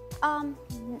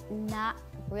 Not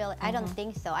really. I don't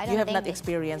think so. I don't. You have think not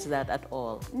experienced that at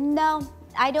all? No,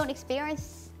 I don't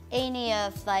experience any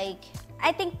of like.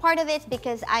 I think part of it's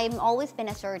because I'm always been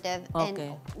assertive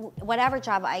in whatever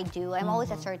job I do. I'm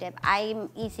always assertive. I'm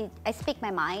easy. I speak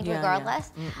my mind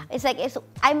regardless. It's like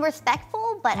I'm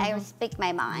respectful, but I speak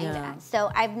my mind. So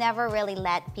I've never really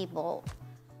let people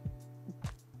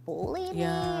bully me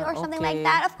or something like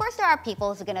that. Of course, there are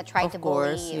people who's gonna try to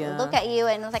bully you. Look at you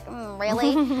and it's like,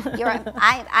 really?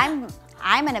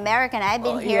 I'm an American. I've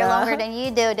been here longer than you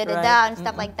do, and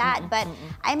stuff like that. But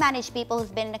I manage people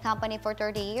who's been in the company for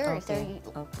 30 years. So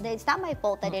it's not my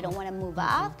fault that they don't want to move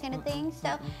up, kind of thing.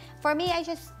 So for me, I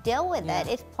just deal with it.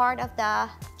 It's part of the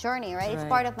journey, right? It's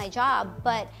part of my job.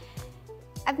 But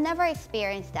I've never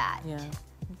experienced that.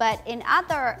 But in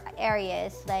other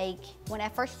areas, like when I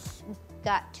first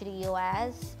got to the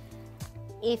US,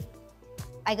 if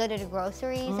I go to the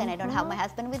groceries and I don't have my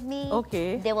husband with me,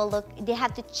 they will look, they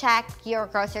have to check your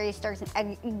grocery stores,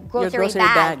 grocery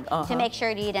bag to make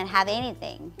sure that you don't have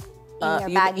anything in your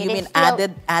bag. You mean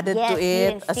added to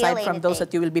it, aside from those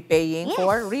that you will be paying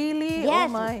for? Really? Yes.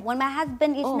 Oh my. When my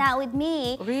husband is not with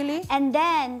me. Really? And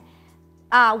then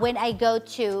when I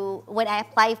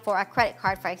apply for a credit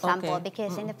card, for example,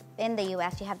 because in the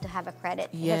US you have to have a credit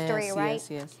history, right?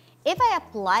 Yes. If I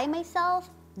apply myself,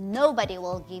 nobody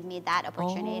will give me that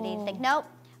opportunity. It's like, nope.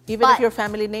 Even if your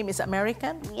family name is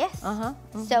American? Yes.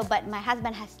 So, but my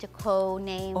husband has to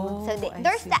co-name. So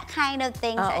there's that kind of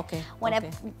things.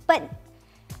 But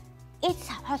it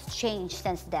has changed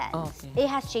since then. It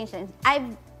has changed since.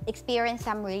 I've experienced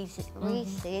some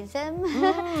racism.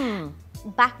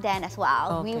 Back then as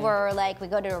well. We were like, we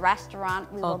go to a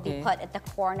restaurant, we will be put at the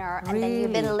corner, and then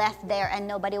you've been left there and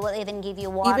nobody will even give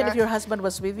you water. Even if your husband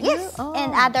was with you? Yes,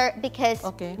 and other, because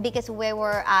we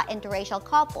were interracial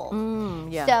couple.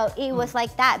 So it was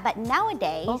like that. But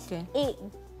nowadays,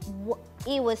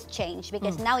 it was changed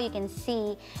because now you can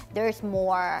see there's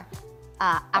more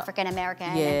African American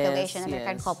and Caucasian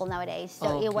American couple nowadays.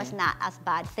 So it was not as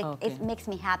bad. So it makes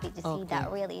me happy to see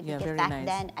that, really, because back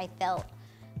then I felt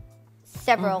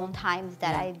several times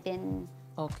that I've been,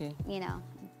 you know,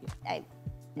 I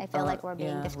feel like we're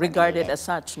being discriminated. Regarded as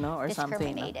such, no, or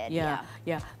something. Yeah.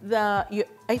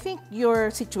 I think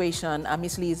your situation,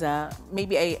 Miss Liza,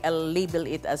 maybe I'll label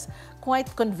it as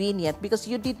quite convenient because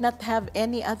you did not have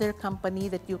any other company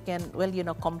that you can, well, you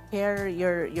know, compare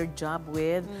your job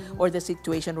with or the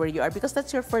situation where you are, because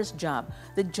that's your first job.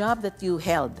 The job that you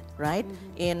held, right,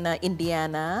 in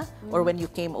Indiana or when you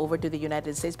came over to the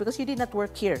United States, because you did not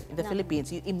work here in the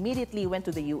Philippines. You immediately went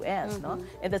to the US, no?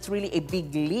 And that's really a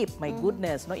big leap, my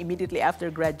goodness, no? Immediately after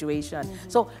graduation.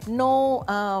 So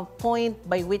no point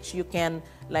by which you can,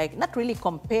 like, not really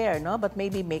compare, no, but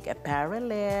maybe make a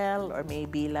parallel or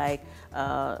maybe like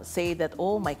say that,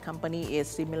 oh, my company is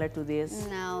similar to this.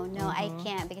 No, I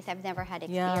can't, because I've never had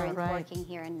experience working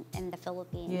here in the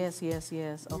Philippines.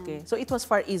 Yes. Okay. So it was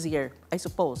far easier, I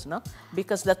suppose, no?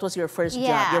 Because that was your first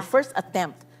job, your first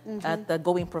attempt at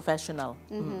going professional.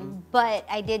 But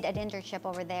I did an internship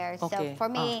over there. So for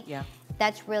me,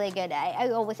 that's really good. I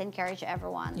always encourage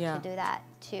everyone to do that,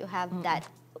 to have that.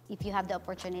 If you have the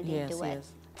opportunity to do it.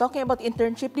 Talking about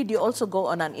internship, did you also go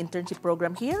on an internship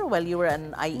program here while you were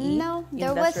an IE? No,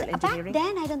 there was, back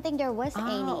then, I don't think there was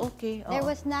any. There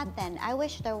was not then. I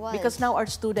wish there was. Because now our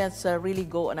students really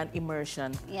go on an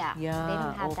immersion. They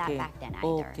didn't have that back then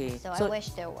either. So I wish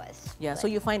there was. So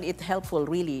you find it helpful,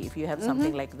 really, if you have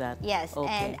something like that? Yes,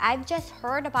 and I've just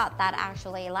heard about that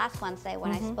actually last Wednesday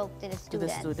when I spoke to the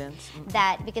students.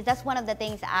 That, because that's one of the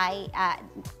things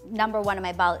number one of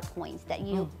my bullet points that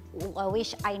I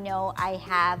wish I know I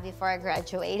have before I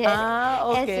graduated.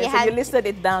 So you listed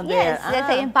it down there. Yes,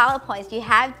 that's in bullet points. You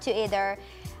have to either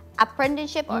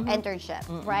apprenticeship or internship,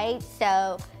 right?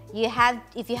 So you have,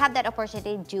 if you have that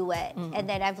opportunity, do it. And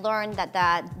then I've learned that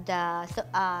the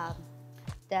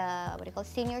what do you call,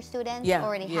 senior students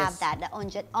already have that, the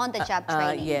on-the-job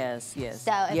training. Yes.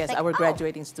 So it's like, our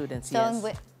graduating students,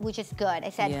 so which is good. I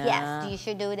said, yes, you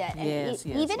should do that. And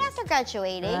even after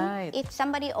graduating, if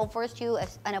somebody offers you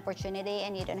an opportunity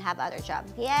and you don't have other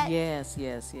jobs yet,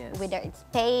 whether it's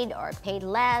paid or paid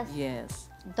less,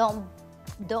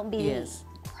 don't be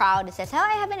proud and says, oh,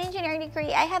 I have an engineering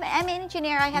degree, I'm an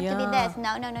engineer, I have to be Yeah. this.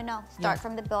 No. Start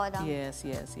from the bottom. Yes.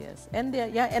 And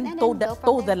and then toe go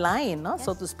from the there. line, no?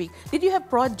 So Yes. to speak. Did you have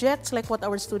projects like what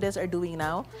our students are doing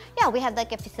now? Yeah, we have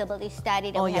like a feasibility study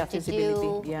that we have to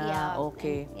feasibility. do. Yeah,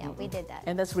 okay. and, yeah, we did that.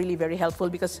 And that's really very helpful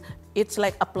because it's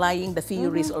like applying the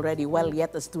theories already while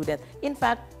yet a student. In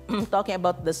fact, talking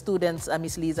about the students,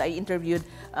 Miss Liz, I interviewed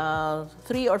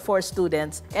 3 or 4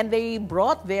 students, and they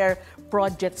brought their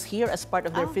projects here as part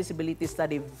of their feasibility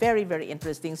study. Very, very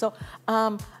interesting. So,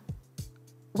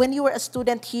 when you were a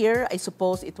student here, I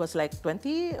suppose it was like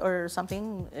 20 or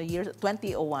something years,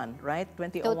 2001, right?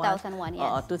 2001,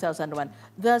 yes. 2001.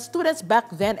 The students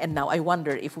back then and now, I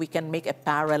wonder if we can make a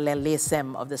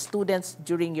parallelism of the students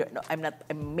during your, no, I'm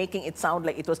making it sound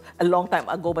like it was a long time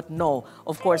ago, but no,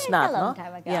 of course It's not. a long no?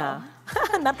 time ago. Yeah,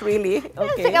 not really. It's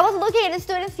Okay. like I was looking at the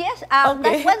students, yes, last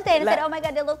Wednesday, and I said, oh my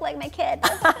God, they look like my kids.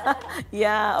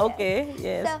 Yeah, okay,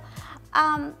 yes. So,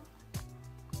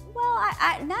 well,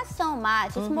 I not so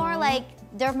much. It's more like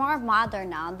they're more modern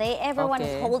now. Everyone is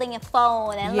Okay. holding a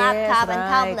phone and Yes, laptop and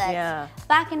right, tablets. yeah.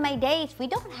 Back in my days, we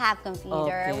don't have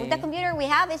computer. Okay. The computer we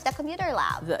have is the computer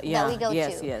lab that we go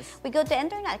yes, to. yes. We go to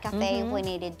internet cafe if we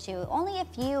needed to. Only a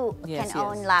few Yes, can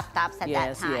own yes. laptops at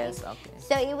that Yes, time. yes, okay.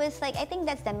 So it was like, I think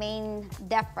that's the main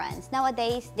difference.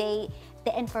 Nowadays, the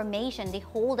information, they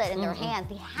hold it in their hands.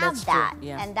 They have That's true, that.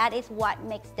 yeah. And that is what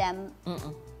makes them,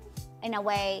 in a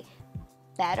way,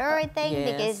 better, I think, yes,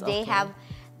 because they okay. have,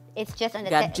 it's just on the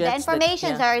Gadgets the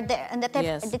informations that- are there on the tip,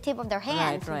 Yes. the tip of their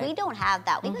hands. right. We don't have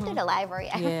that. We go to the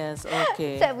library. Yes,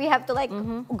 okay. So we have to like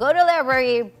go to the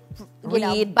library,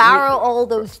 Read, borrow all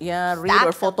those Yeah, read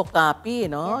or stacks of- photocopy,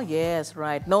 Yes,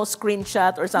 right. No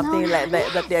screenshot or something No, like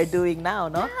that they're doing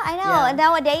now, no? Yeah, I know. Yeah. And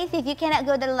nowadays, if you cannot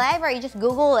go to the library, you just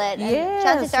Google it. And Yes,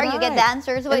 chances are you get the right.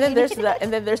 answers.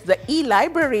 And then there's the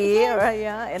e-library, Yes. right?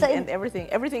 Yeah, and, So and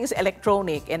everything is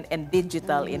electronic and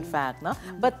digital, in fact, no.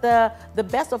 But the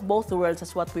best of both worlds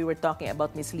is what we were talking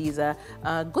about, Miss Liza.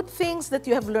 Good things that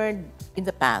you have learned in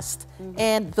the past,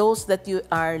 and those that you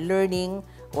are learning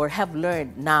or have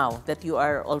learned now that you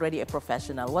are already a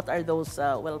professional. What are those?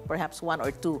 Well, perhaps 1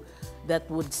 or 2 that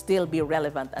would still be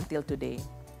relevant until today,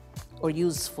 or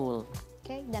useful.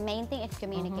 Okay, the main thing is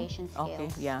communication skills. Okay,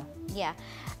 yeah. Yeah.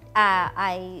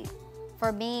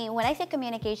 For me, when I say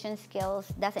communication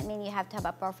skills, doesn't mean you have to have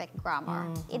a perfect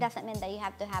grammar. It doesn't mean that you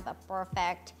have to have a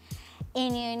perfect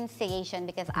enunciation,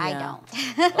 because I Yeah. don't.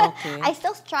 Okay. I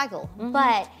still struggle.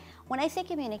 But when I say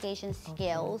communication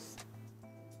skills,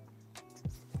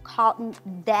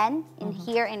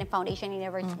 here in a foundation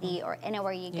university or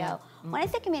anywhere you go, when I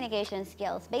say communication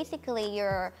skills, basically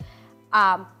you're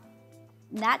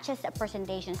not just a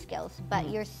presentation skills, but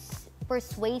your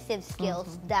persuasive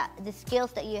skills, that the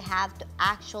skills that you have to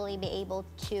actually be able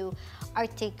to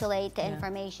articulate the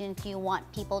information you want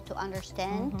people to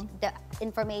understand, the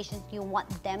information you want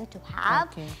them to have,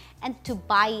 and to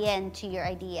buy into your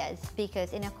ideas.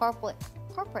 Because in a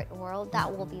corporate world, that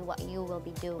will be what you will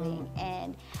be doing.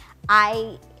 And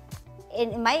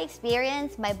in my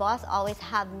experience, my boss always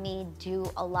have me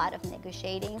do a lot of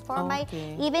negotiating for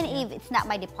even if it's not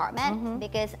my department,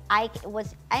 because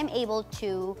I'm able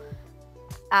to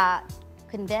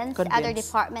convince other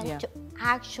departments to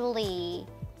actually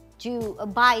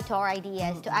buy to our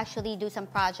ideas, to actually do some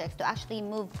projects, to actually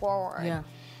move forward. Yeah.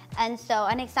 And so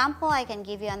an example I can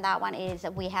give you on that one is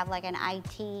we have like an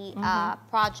IT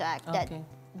project that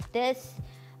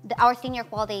our senior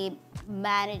quality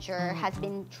manager has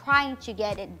been trying to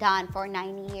get it done for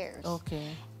 9 years.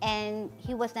 Okay. And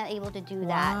he was not able to do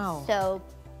Wow. that. So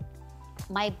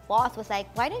my boss was like,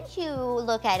 why don't you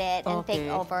look at it and take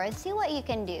over and see what you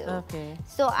can do? Okay.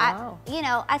 So Wow.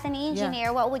 as an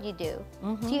engineer, what would you do?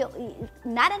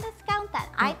 Not an accountant.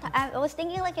 I was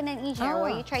thinking like an engineer, where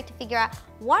you try to figure out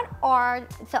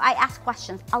so I ask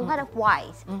questions, a lot of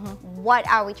whys. What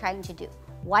are we trying to do?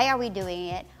 Why are we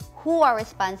doing it? Who are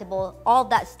responsible? All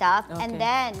that stuff. And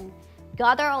then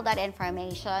gather all that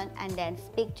information and then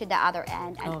speak to the other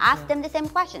end and ask them the same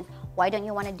questions. Why don't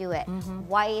you want to do it?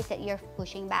 Why is it you're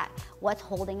pushing back? What's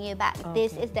holding you back?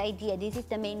 This is the idea. This is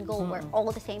the main goal. We're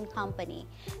all the same company.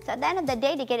 So at the end of the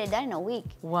day, they get it done in a week.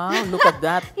 Wow, look at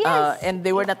that. Yes. And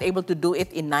they were not able to do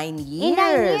it in 9 years. In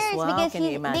 9 years, Wow, because can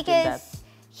you imagine that?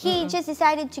 he just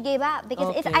decided to give up,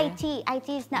 because it's IT. IT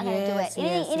is not going to do it.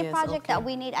 Yes, Any yes, project that okay.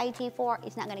 we need IT for,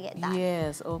 it's not going to get done.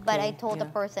 Yes, okay. But I told the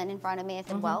person in front of me, I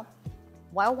said, well,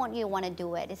 why won't you want to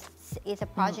do it? It's a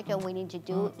project that we need to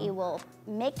do. It will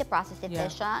make the process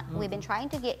efficient. We've been trying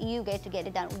to get you guys to get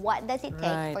it done. What does it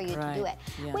take for you to do it?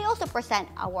 Yeah. We also present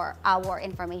our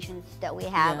information that we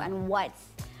have and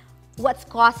what's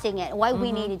causing it, why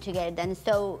we needed to get it done.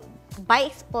 So by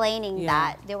explaining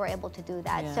that, they were able to do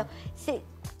that. So, see,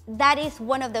 that is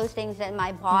one of those things that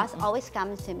my boss always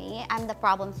comes to me. I'm the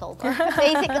problem solver,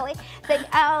 basically. It's like,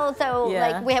 oh, so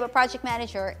like we have a project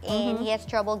manager and he has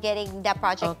trouble getting that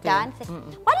project done. So,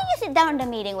 why don't you sit down in a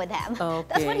meeting with him?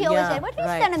 That's what he always said. Why don't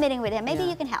you sit down in a meeting with him? Maybe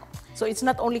you can help. So it's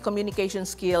not only communication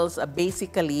skills,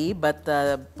 basically, but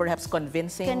perhaps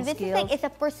convincing skills. Like it's a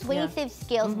persuasive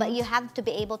skills, but you have to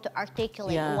be able to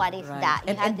articulate what is that.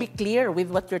 And be clear with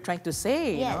what you're trying to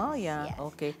say. Yes, you know? yes.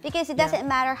 Okay. Because it doesn't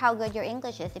matter how good your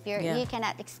English is. If you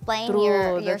cannot explain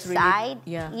your side,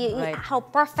 how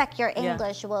perfect your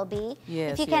English will be.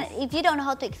 Yes, if you don't know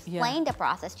how to explain the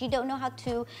process, you don't know how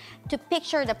to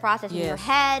picture the process in your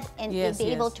head and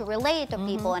be able to relate it to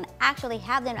people and actually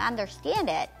have them understand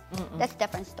it. That's a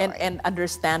different story. And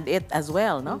understand it as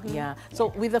well, no? Yeah.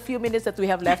 So with the few minutes that we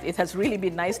have left, it has really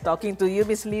been nice talking to you,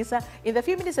 Miss Lisa. In the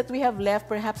few minutes that we have left,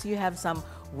 perhaps you have some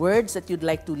words that you'd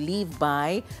like to leave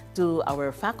by to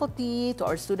our faculty, to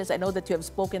our students. I know that you have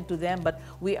spoken to them, but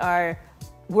we are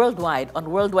worldwide,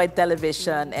 on worldwide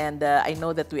television, and I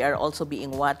know that we are also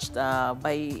being watched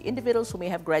by individuals who may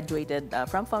have graduated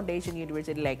from Foundation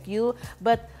University like you,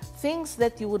 but things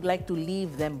that you would like to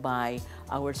leave them by,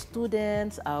 our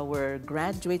students, our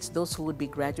graduates, those who would be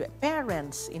graduate,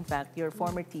 parents, in fact, your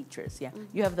former teachers. Yeah,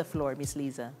 you have the floor, Miss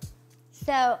Lisa.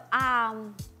 So,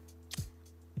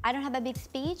 I don't have a big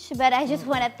speech, but I just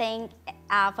want to thank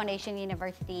Foundation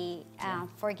University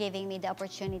for giving me the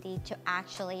opportunity to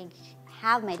actually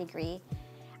have my degree.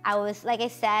 I was, like I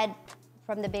said,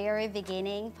 from the very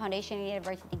beginning, Foundation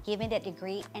University gave me that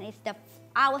degree, and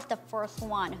I was the first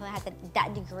one who had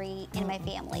that degree in my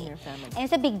family. And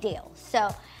it's a big deal. So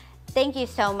thank you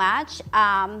so much.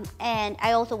 And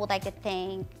I also would like to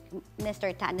thank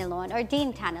Mr. Tanilon, or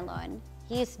Dean Tanilon.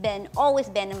 He's always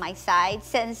been on my side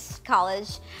since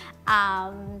college.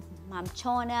 Ma'am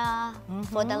Chona,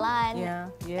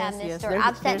 Fodalan, Mr.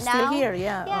 Absent now. Still here,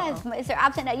 Yes, Mr.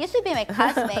 Absent now used to be my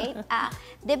classmate.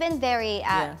 They've been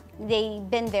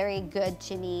very good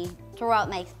to me throughout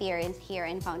my experience here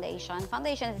in Foundation.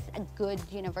 Foundation is a good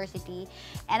university,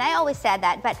 and I always said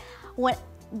that. But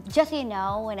just so you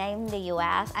know, when I'm in the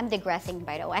U.S., I'm digressing,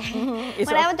 by the way.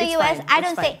 When I'm in the U.S., I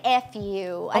don't say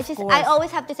F-U. I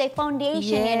always have to say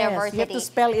Foundation University. You have to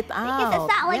spell it out. Because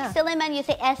it's not like Silliman, you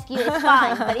say S-U, it's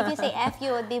fine. But if you say F-U,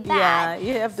 it would be bad. Yeah,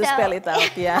 you have to spell it out,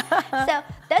 So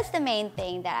that's the main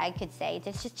thing that I could say.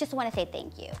 Just want to say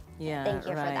thank you. Thank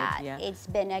you for that. It's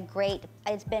been a great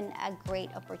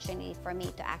opportunity for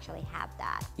me to actually have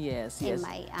that in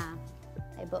my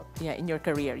book. Yeah, in your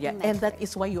career. Yeah, and that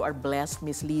is why you are blessed,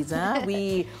 Miss Lisa.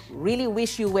 We really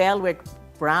wish you well. We're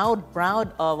proud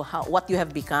of what you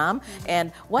have become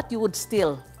and what you would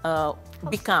still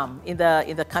become in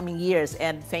the coming years.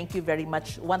 And thank you very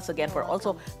much once again for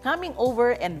also coming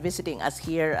over and visiting us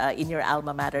here in your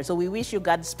alma mater. So we wish you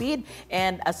Godspeed,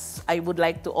 and as I would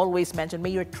like to always mention,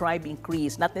 may your tribe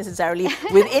increase, not necessarily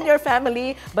within your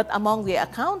family, but among the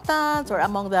accountants or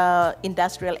among the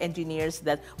industrial engineers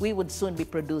that we would soon be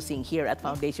producing here at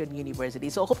Foundation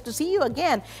University. So hope to see you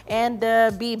again and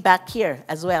be back here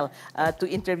as well to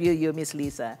interview you, Miss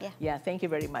Lisa. Yeah, thank you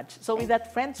very much. So with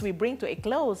that, friends, we bring to a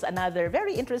close another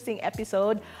very interesting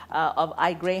episode of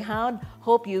iGreyhound.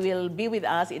 Hope you will be with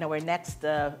us in our next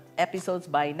episodes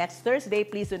by next Thursday.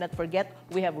 Please do not forget,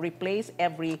 we have replays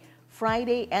every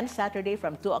Friday and Saturday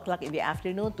from 2 o'clock in the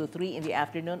afternoon to 3 in the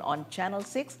afternoon on Channel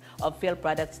 6 of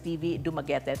Filproducts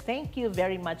TV-Dumaguete. Thank you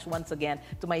very much once again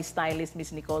to my stylist,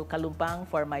 Miss Nicole Kalumpang,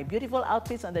 for my beautiful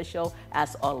outfits on the show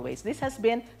as always. This has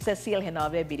been Cecile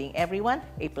Genove bidding everyone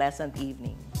a pleasant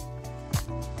evening.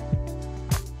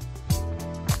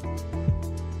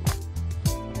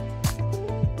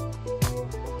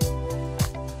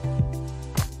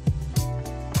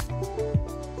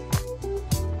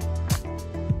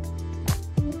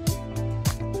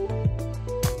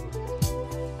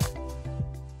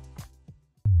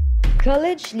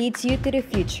 College leads you to the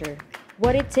future.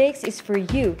 What it takes is for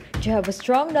you to have a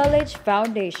strong knowledge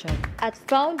foundation. At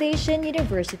Foundation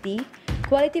University,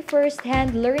 quality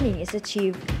first-hand learning is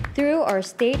achieved through our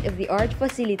state-of-the-art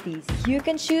facilities. You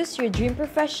can choose your dream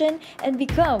profession and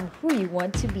become who you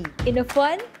want to be in a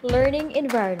fun, learning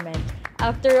environment.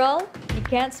 After all, you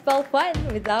can't spell fun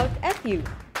without FU.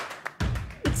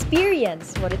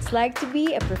 Experience what it's like to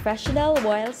be a professional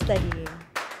while studying.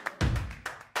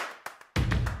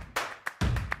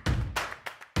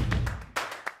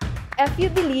 FU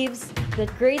believes that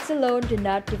grades alone do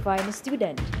not define a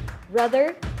student.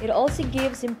 Rather, it also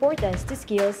gives importance to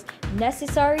skills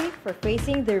necessary for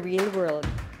facing the real world.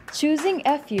 Choosing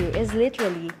FU is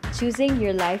literally choosing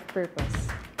your life purpose.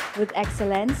 With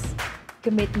excellence,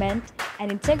 commitment,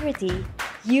 and integrity,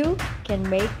 you can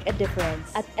make a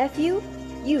difference. At FU,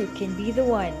 you can be the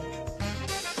one.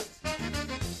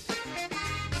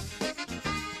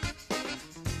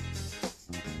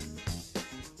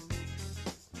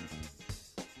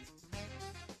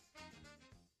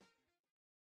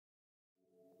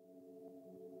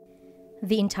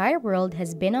 The entire world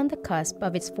has been on the cusp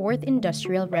of its fourth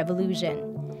industrial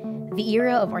revolution, the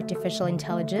era of artificial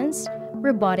intelligence,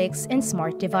 robotics, and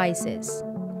smart devices.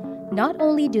 Not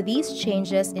only do these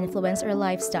changes influence our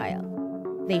lifestyle,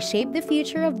 they shape the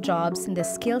future of jobs and the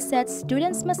skill sets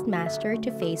students must master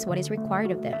to face what is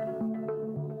required of them.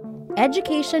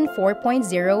 Education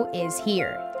 4.0 is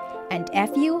here, and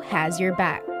FU has your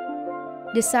back.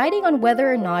 Deciding on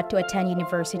whether or not to attend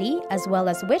university, as well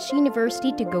as which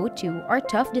university to go to, are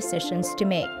tough decisions to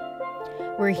make.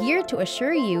 We're here to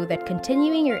assure you that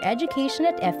continuing your education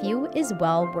at FU is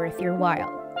well worth your while.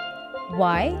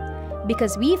 Why?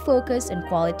 Because we focus on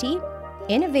quality,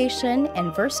 innovation,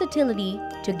 and versatility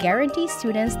to guarantee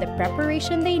students the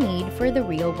preparation they need for the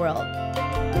real world.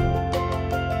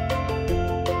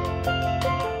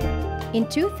 In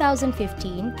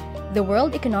 2015, the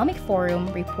World Economic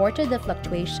Forum reported the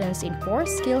fluctuations in core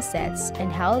skill sets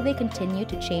and how they continue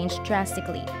to change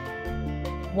drastically.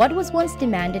 What was once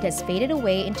demanded has faded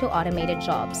away into automated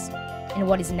jobs, and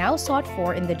what is now sought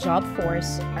for in the job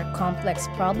force are complex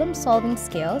problem-solving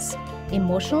skills,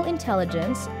 emotional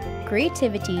intelligence,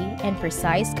 creativity, and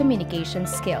precise communication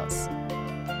skills.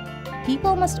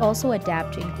 People must also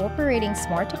adapt to incorporating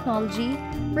smart technology,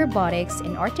 robotics,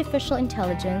 and artificial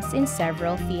intelligence in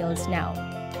several fields now.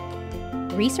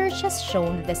 Research has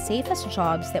shown that the safest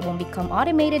jobs that won't become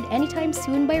automated anytime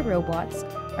soon by robots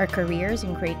are careers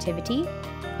in creativity,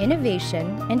 innovation,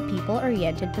 and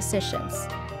people-oriented positions.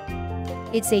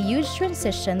 It's a huge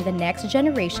transition the next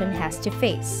generation has to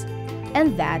face,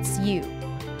 and that's you.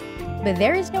 But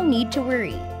there is no need to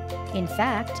worry. In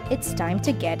fact, it's time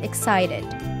to get excited.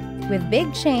 With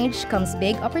big change comes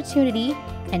big opportunity,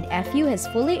 and FU has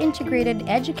fully integrated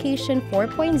Education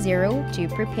 4.0 to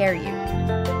prepare you.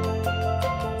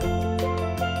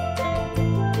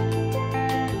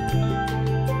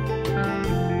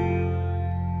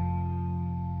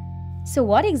 So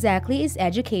what exactly is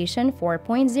Education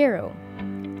 4.0?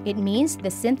 It means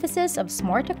the synthesis of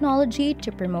smart technology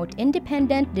to promote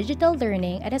independent digital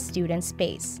learning at a student's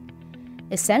pace.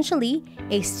 Essentially,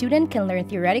 a student can learn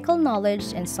theoretical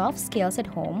knowledge and soft skills at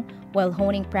home while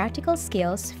honing practical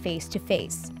skills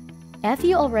face-to-face.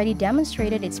 FU already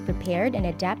demonstrated its prepared and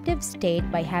adaptive state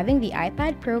by having the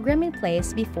iPad program in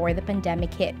place before the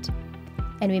pandemic hit.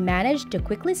 And we managed to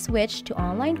quickly switch to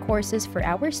online courses for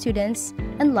our students,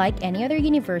 unlike any other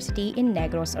university in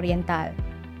Negros Oriental.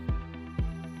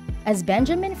 As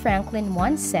Benjamin Franklin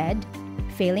once said,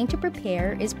 failing to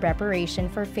prepare is preparation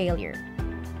for failure.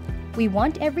 We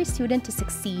want every student to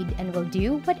succeed and will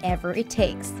do whatever it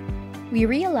takes. We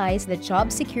realize that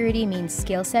job security means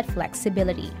skill set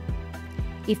flexibility.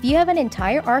 If you have an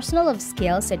entire arsenal of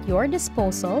skills at your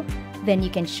disposal, then you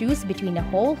can choose between a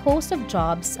whole host of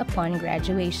jobs upon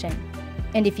graduation.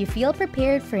 And if you feel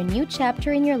prepared for a new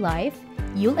chapter in your life,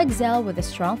 you'll excel with a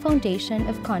strong foundation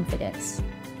of confidence.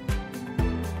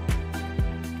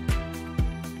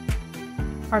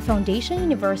 Our Foundation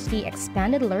University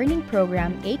Expanded Learning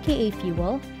Program, aka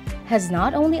FUEL, has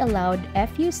not only allowed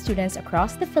FU students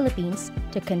across the Philippines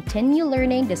to continue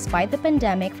learning despite the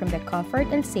pandemic from the comfort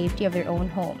and safety of their own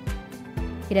home.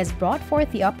 It has brought forth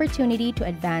the opportunity to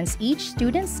advance each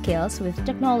student's skills with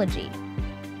technology.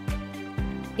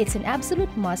 It's an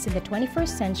absolute must in the 21st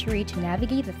century to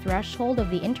navigate the threshold of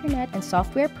the internet and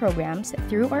software programs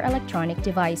through our electronic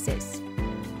devices.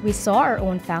 We saw our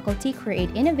own faculty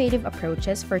create innovative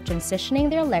approaches for transitioning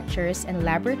their lectures and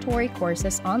laboratory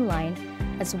courses online,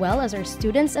 as well as our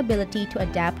students' ability to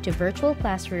adapt to virtual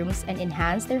classrooms and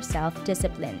enhance their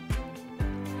self-discipline.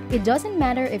 It doesn't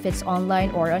matter if it's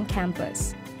online or on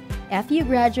campus. FU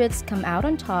graduates come out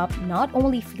on top, not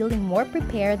only feeling more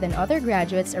prepared than other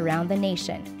graduates around the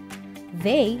nation.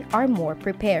 They are more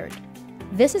prepared.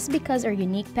 This is because our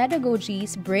unique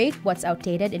pedagogies break what's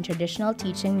outdated in traditional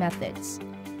teaching methods.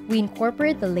 We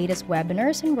incorporate the latest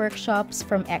webinars and workshops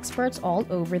from experts all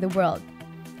over the world.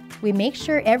 We make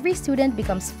sure every student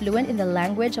becomes fluent in the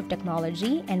language of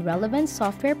technology and relevant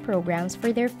software programs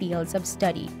for their fields of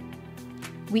study.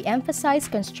 We emphasize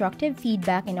constructive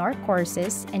feedback in our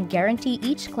courses and guarantee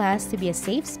each class to be a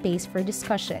safe space for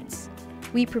discussions.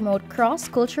 We promote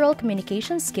cross-cultural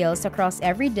communication skills across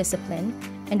every discipline,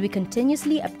 and we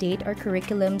continuously update our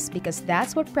curriculums because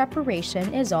that's what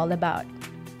preparation is all about.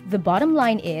 The bottom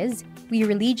line is, we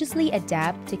religiously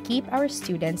adapt to keep our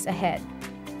students ahead.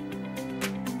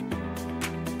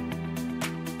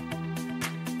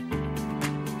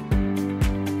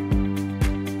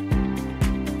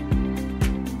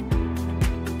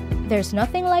 There's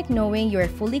nothing like knowing you're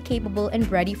fully capable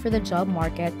and ready for the job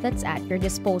market that's at your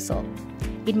disposal.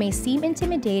 It may seem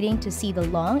intimidating to see the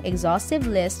long, exhaustive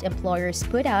list employers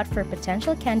put out for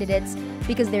potential candidates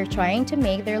because they're trying to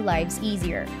make their lives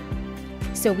easier.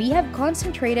 So we have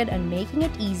concentrated on making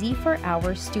it easy for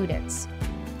our students.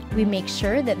 We make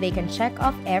sure that they can check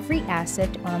off every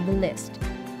asset on the list.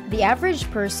 The average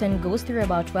person goes through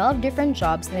about 12 different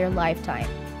jobs in their lifetime.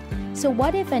 So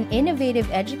what if an innovative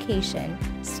education,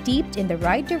 steeped in the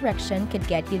right direction, could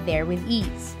get you there with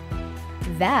ease?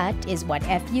 That is what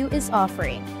FU is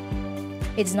offering.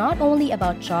 It's not only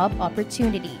about job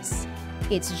opportunities.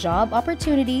 It's job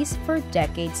opportunities for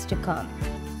decades to come.